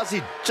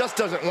 DiBiase just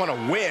doesn't want to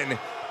win.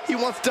 He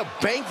wants to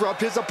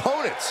bankrupt his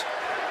opponents.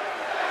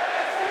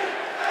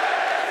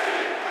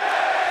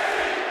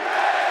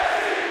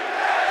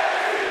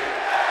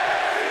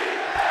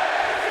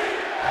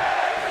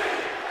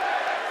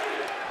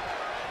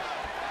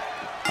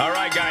 All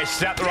right, guys,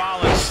 Seth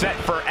Rollins set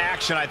for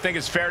action. I think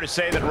it's fair to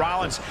say that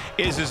Rollins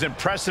is as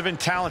impressive and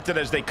talented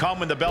as they come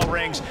when the bell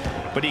rings,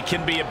 but he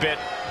can be a bit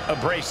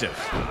abrasive.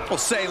 Well,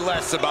 say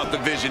less about the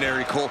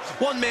visionary, Cole.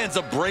 One man's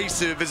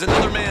abrasive is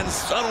another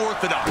man's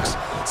unorthodox.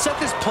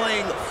 Seth is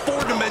playing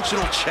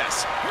four-dimensional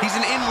chess. He's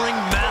an in-ring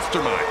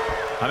mastermind.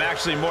 I'm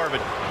actually more of a...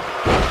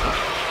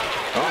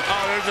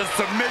 Oh, there's a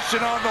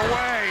submission on the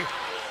way.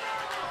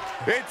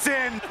 It's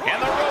in.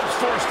 And the rope's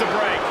forced to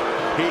break.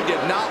 He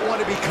did not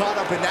want to be caught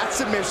up in that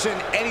submission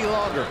any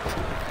longer.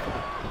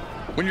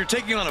 When you're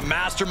taking on a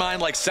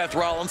mastermind like Seth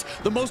Rollins,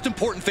 the most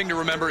important thing to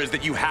remember is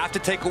that you have to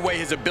take away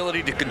his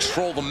ability to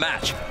control the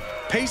match.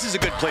 Pace is a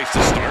good place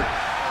to start.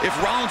 If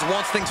Rollins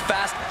wants things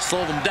fast,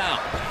 slow them down.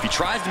 If he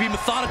tries to be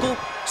methodical,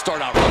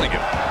 start outrunning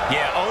him.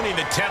 Yeah, owning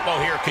the tempo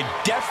here could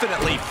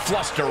definitely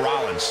fluster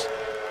Rollins.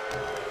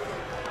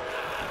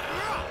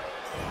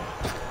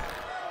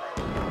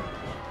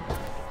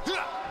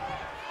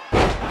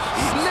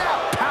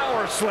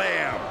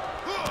 Slam.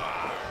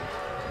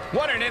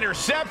 What an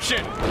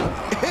interception.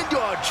 Into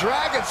a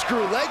dragon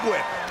screw leg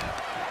whip.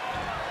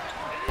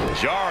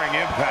 Jarring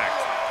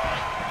impact.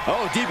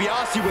 Oh,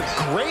 DiBiase with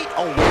great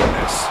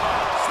awareness.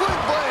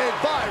 Sling blade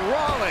by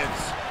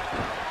Rollins.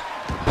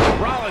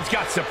 Rollins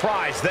got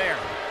surprised there.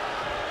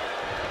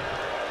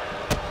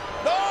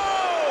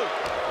 No!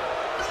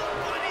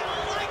 Nobody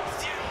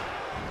likes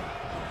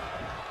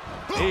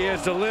you. He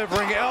is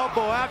delivering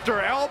elbow after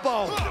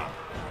elbow.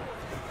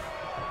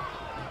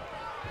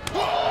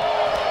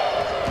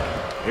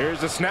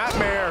 Here's the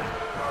snapmare,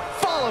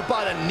 followed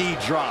by the knee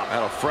drop.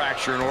 That'll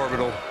fracture an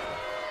orbital.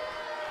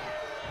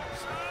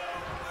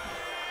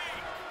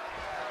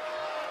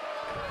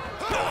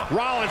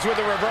 Rollins with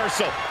a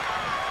reversal.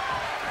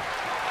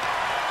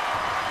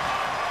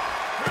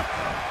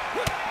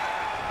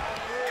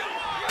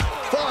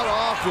 Fought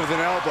off with an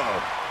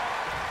elbow.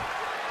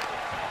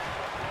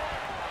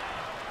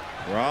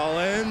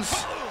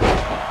 Rollins.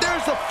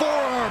 There's the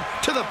forearm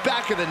to the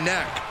back of the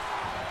neck.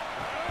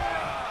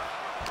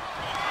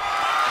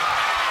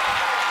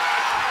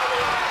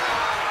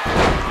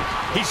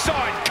 He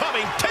saw it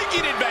coming,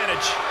 taking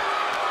advantage.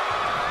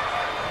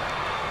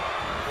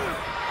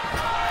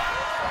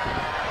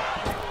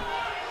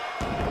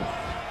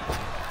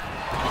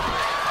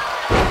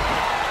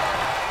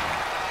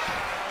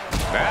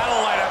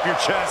 That'll light up your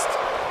chest.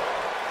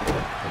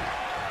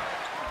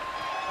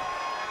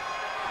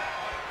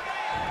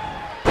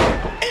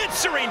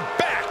 Answering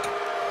back.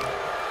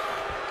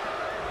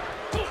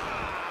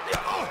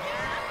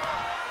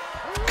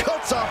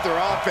 Cuts off their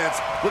offense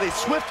with a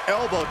swift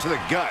elbow to the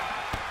gut.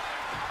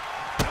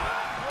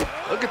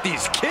 Look at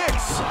these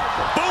kicks.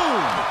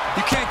 Boom!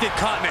 You can't get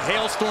caught in a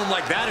hailstorm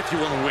like that if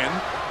you want to win.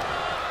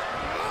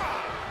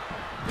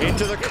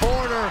 Into the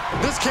corner.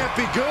 This can't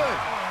be good.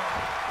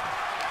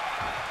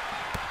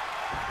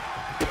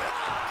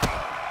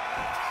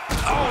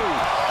 Oh,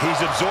 he's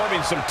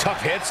absorbing some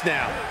tough hits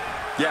now.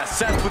 Yeah,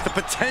 Seth with the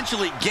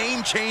potentially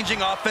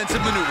game-changing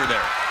offensive maneuver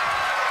there.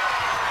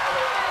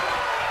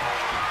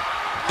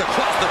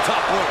 Across the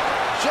top rope.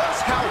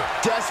 Just how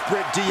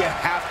desperate do you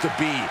have to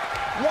be?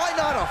 Why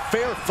not a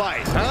fair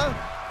fight, huh?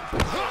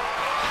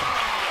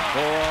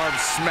 Forearm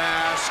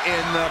smash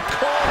in the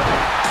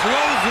corner.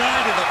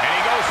 Clothesline to the... And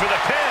he goes for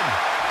the pin.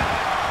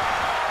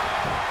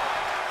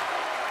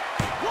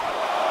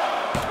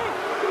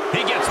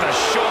 He gets the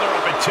shoulder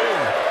up in two.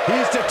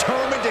 He's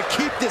determined to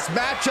keep this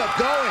matchup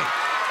going.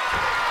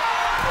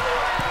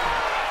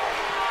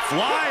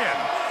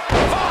 Flying.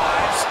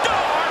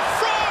 5-star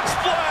frog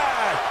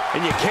splash.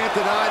 And you can't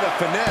deny the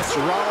finesse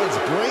Rollins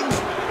brings.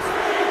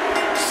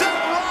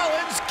 Seth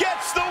Rollins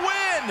gets the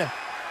win.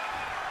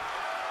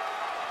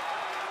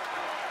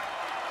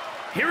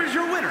 Here is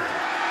your winner,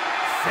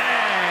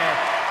 Seth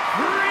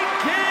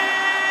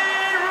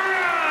freaking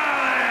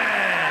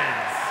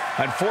Rollins.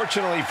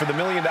 Unfortunately for the $1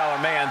 Million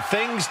Man,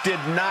 things did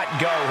not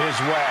go his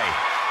way.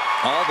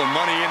 All the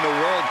money in the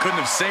world couldn't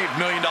have saved $1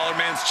 Million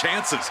Man's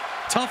chances.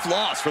 Tough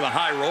loss for the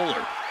high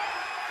roller.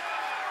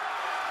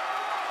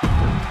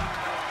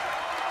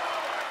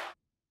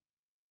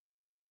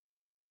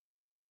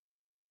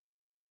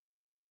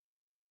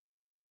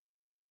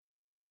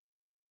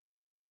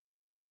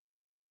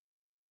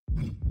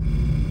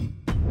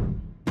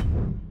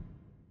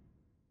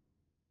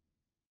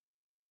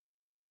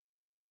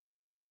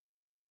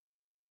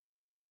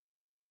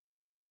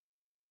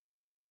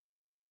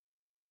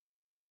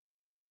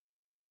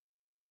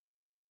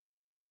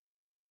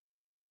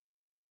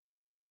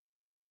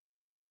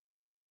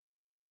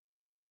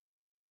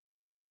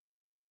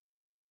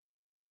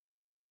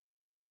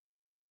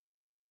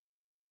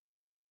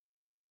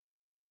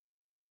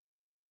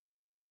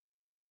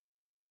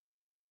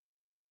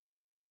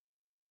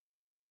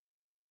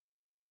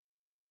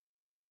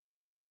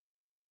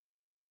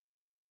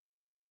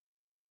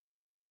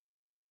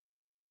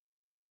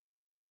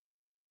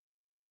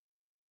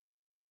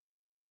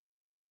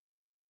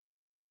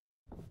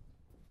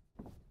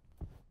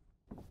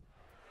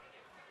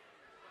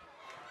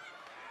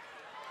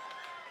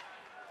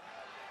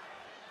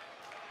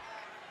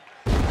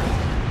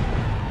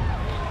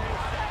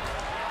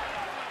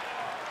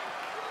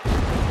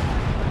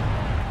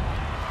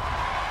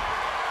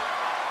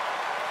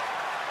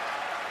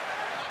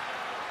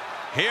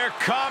 Here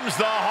comes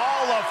the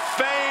Hall of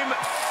Fame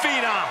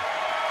Phenom.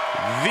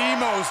 The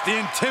most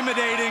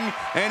intimidating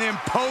and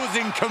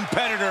imposing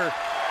competitor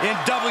in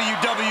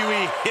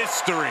WWE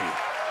history.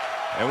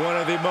 And one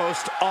of the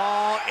most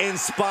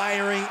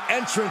awe-inspiring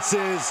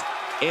entrances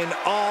in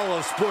all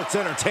of sports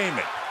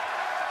entertainment.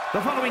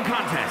 The following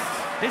contest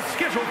is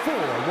scheduled for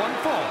one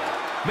fall.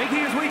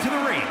 Making his way to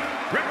the ring,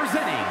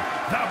 representing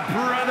the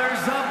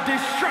Brothers of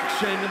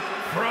Destruction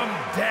from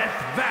Death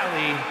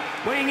Valley,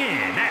 weighing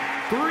in at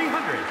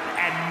 309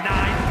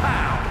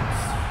 pounds,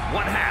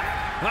 one half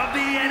of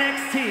the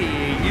NXT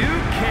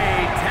UK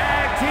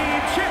Tag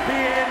Team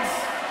Champions,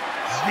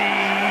 The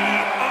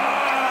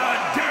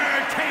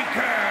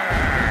Undertaker.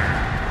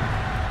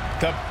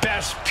 The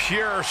best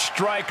pure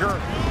striker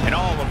in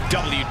all of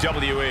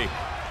WWE.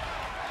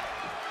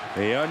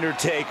 The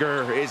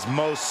Undertaker is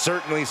most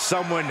certainly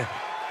someone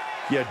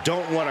you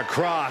don't want to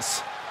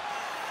cross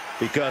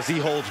because he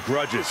holds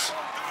grudges.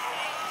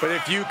 But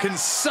if you can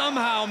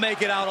somehow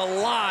make it out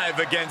alive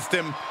against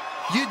him,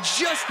 you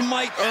just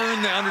might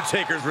earn The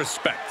Undertaker's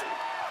respect.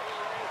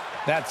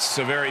 That's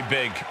a very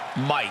big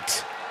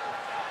might.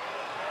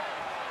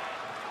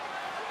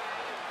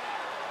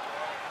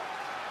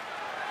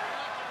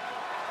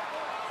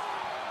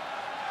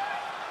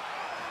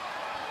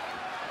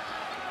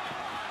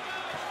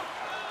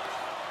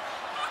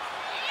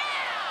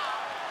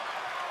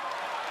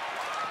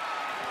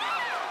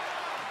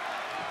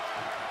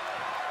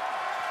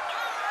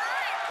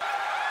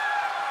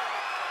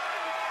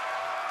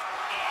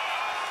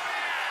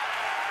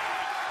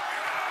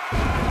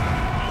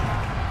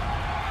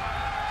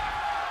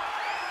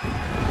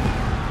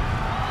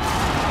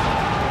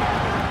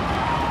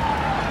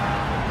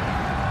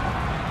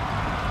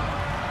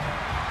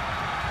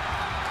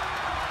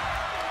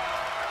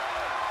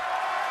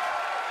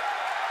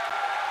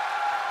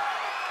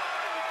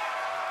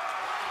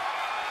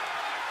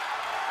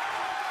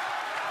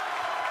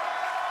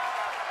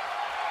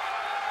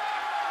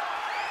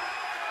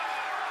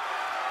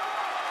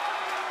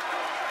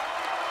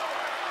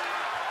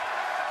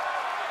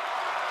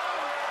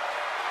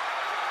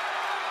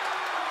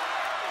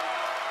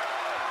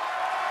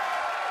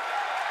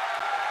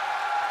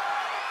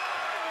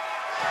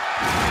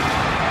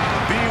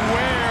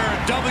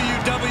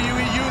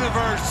 WWE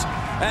Universe,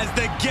 as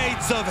the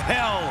gates of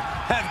hell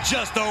have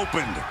just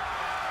opened.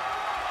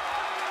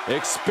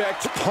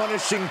 Expect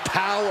punishing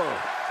power,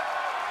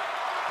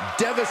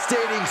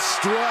 devastating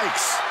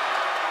strikes,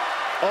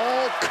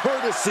 all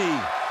courtesy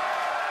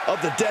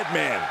of the dead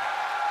man.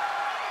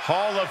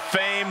 Hall of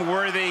Fame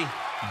worthy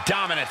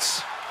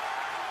dominance.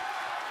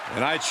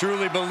 And I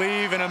truly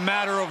believe in a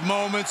matter of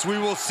moments we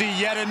will see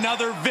yet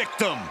another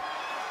victim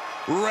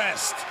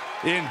rest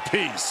in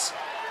peace.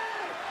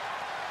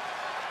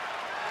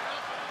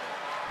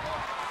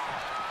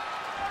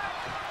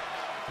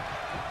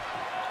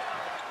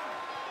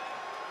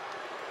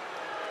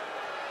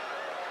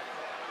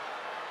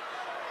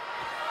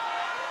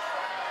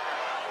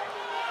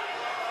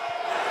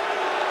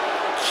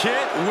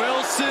 Kit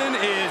Wilson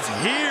is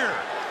here.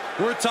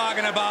 We're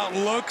talking about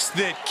looks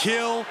that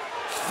kill,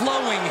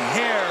 flowing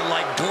hair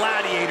like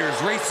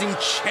gladiators racing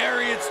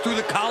chariots through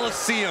the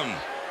Coliseum.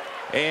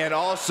 And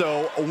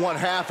also one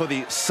half of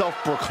the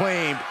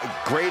self-proclaimed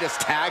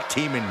greatest tag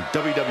team in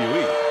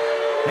WWE.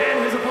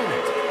 And his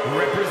opponent,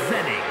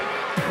 representing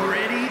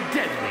Pretty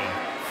Deadly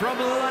from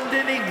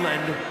London,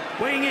 England,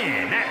 weighing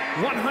in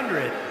at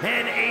 185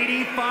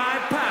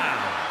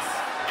 pounds,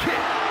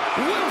 Kit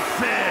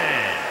Wilson.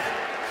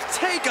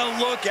 Take a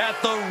look at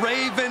the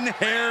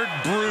raven-haired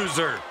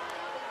bruiser.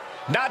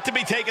 Not to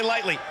be taken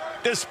lightly,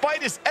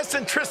 despite his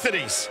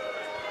eccentricities.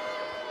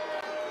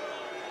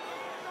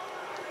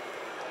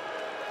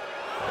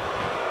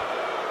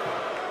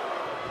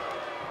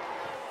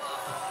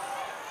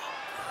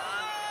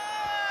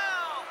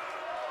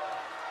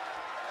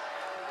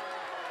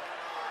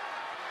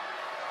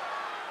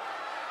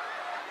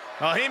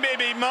 Well, he may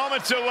be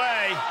moments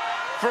away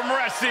from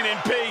resting in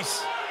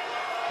peace.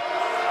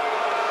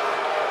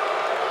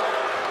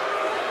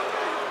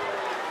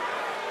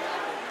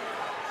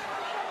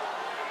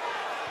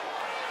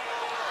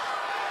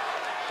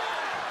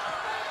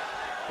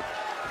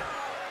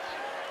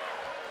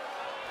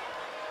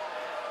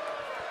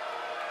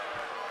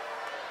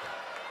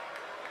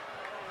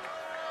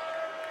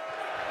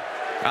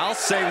 I'll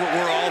say what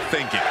we're all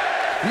thinking.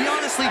 We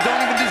honestly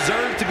don't even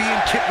deserve to be in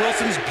Kit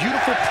Wilson's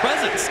beautiful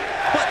presence.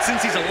 But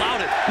since he's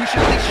allowed it, we should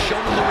at least show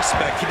him the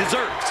respect he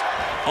deserves.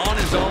 On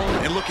his own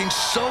and looking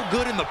so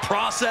good in the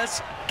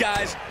process.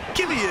 Guys,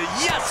 give me a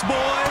yes,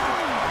 boy!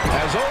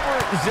 As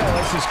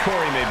overzealous as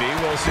Corey may be,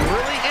 Wilson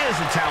really is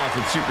a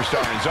talented superstar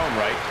in his own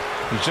right.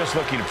 He's just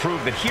looking to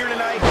prove that here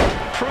tonight,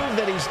 prove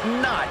that he's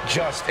not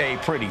just a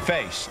pretty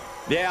face.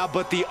 Yeah,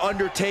 but The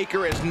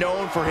Undertaker is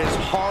known for his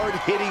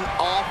hard-hitting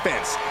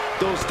offense.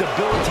 Those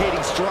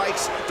debilitating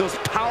strikes, those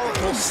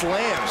powerful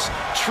slams.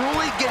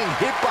 Truly getting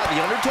hit by The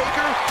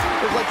Undertaker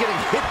is like getting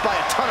hit by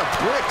a ton of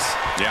bricks.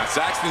 Yeah,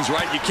 Saxton's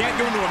right. You can't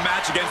go into a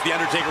match against The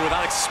Undertaker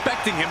without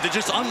expecting him to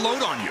just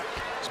unload on you.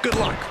 It's good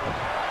luck.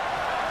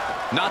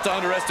 Not to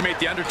underestimate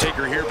The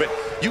Undertaker here, but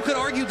you could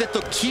argue that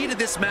the key to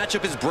this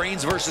matchup is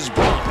brains versus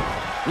brawn.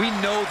 We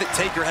know that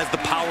Taker has the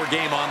power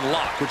game on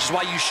lock, which is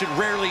why you should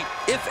rarely,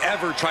 if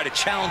ever, try to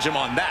challenge him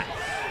on that.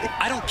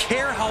 I don't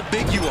care how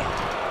big you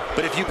are,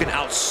 but if you can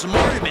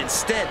outsmart him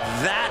instead,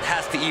 that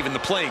has to even the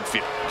playing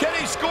field. Can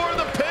he score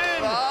the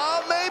pin?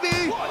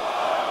 Maybe.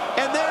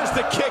 And there's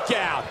the kick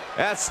out.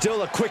 That's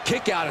still a quick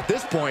kick out at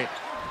this point.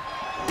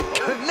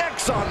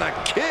 Connects on the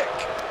kick.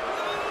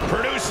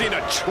 Producing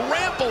a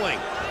trampling.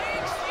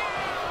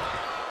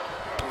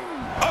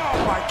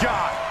 Oh, my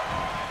God.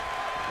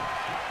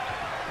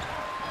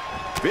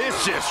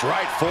 Vicious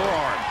right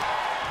forearm.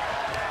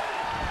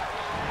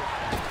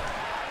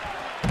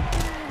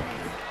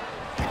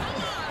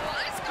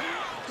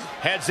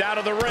 Heads out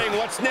of the ring.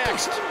 What's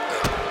next?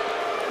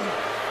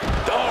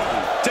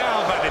 Oh,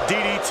 down by the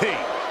DDT.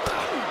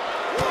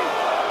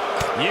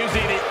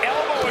 Using the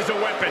elbow as a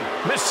weapon.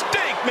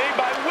 Mistake made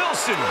by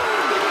Wilson.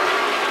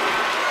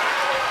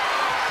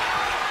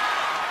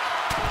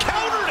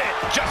 Countered it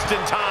just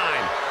in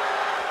time.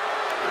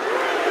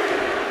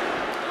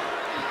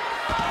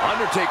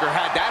 Undertaker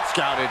had that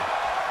scouted.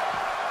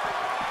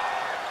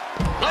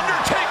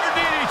 Undertaker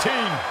DDT.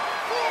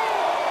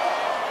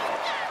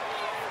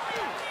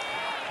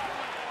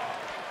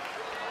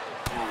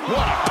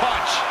 What a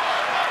punch.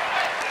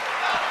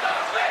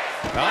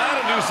 Now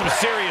that'll do some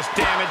serious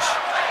damage.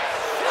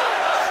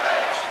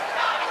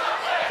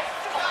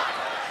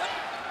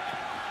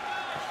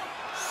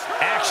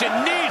 Action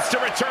needs to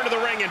return to the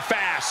ring and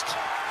fast.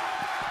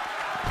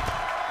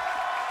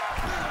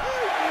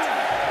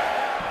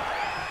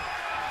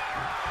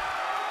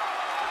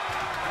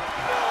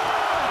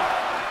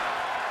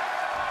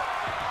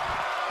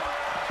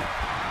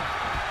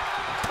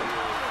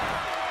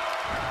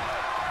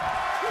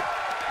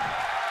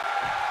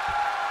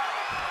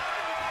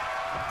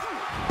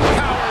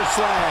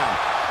 Slam.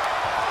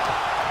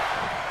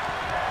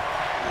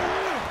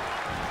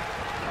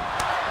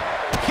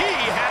 He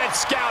had it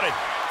scouted.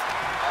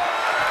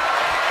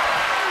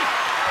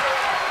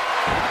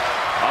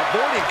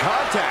 Avoiding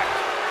contact.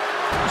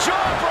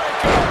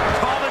 Jawbreaker.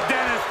 Call the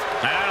dentist.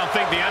 And I don't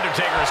think The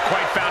Undertaker has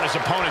quite found his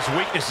opponent's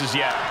weaknesses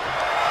yet.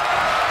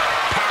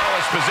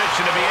 Powerless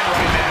position to be in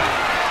right now.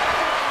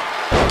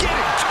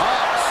 Getting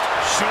tossed.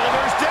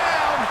 Shoulders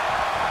down.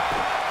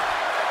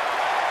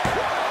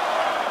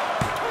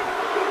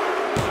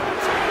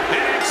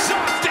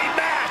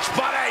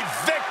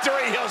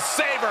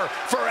 Savor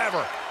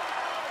forever.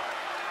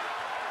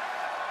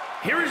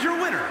 Here is your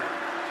winner,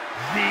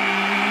 The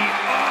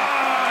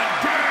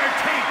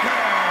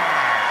Undertaker.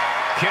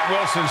 Kit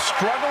Wilson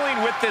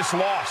struggling with this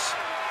loss.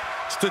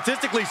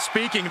 Statistically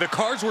speaking, the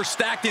cards were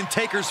stacked in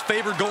Taker's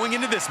favor going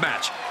into this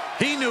match.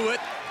 He knew it.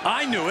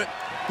 I knew it.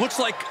 Looks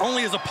like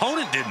only his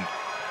opponent didn't.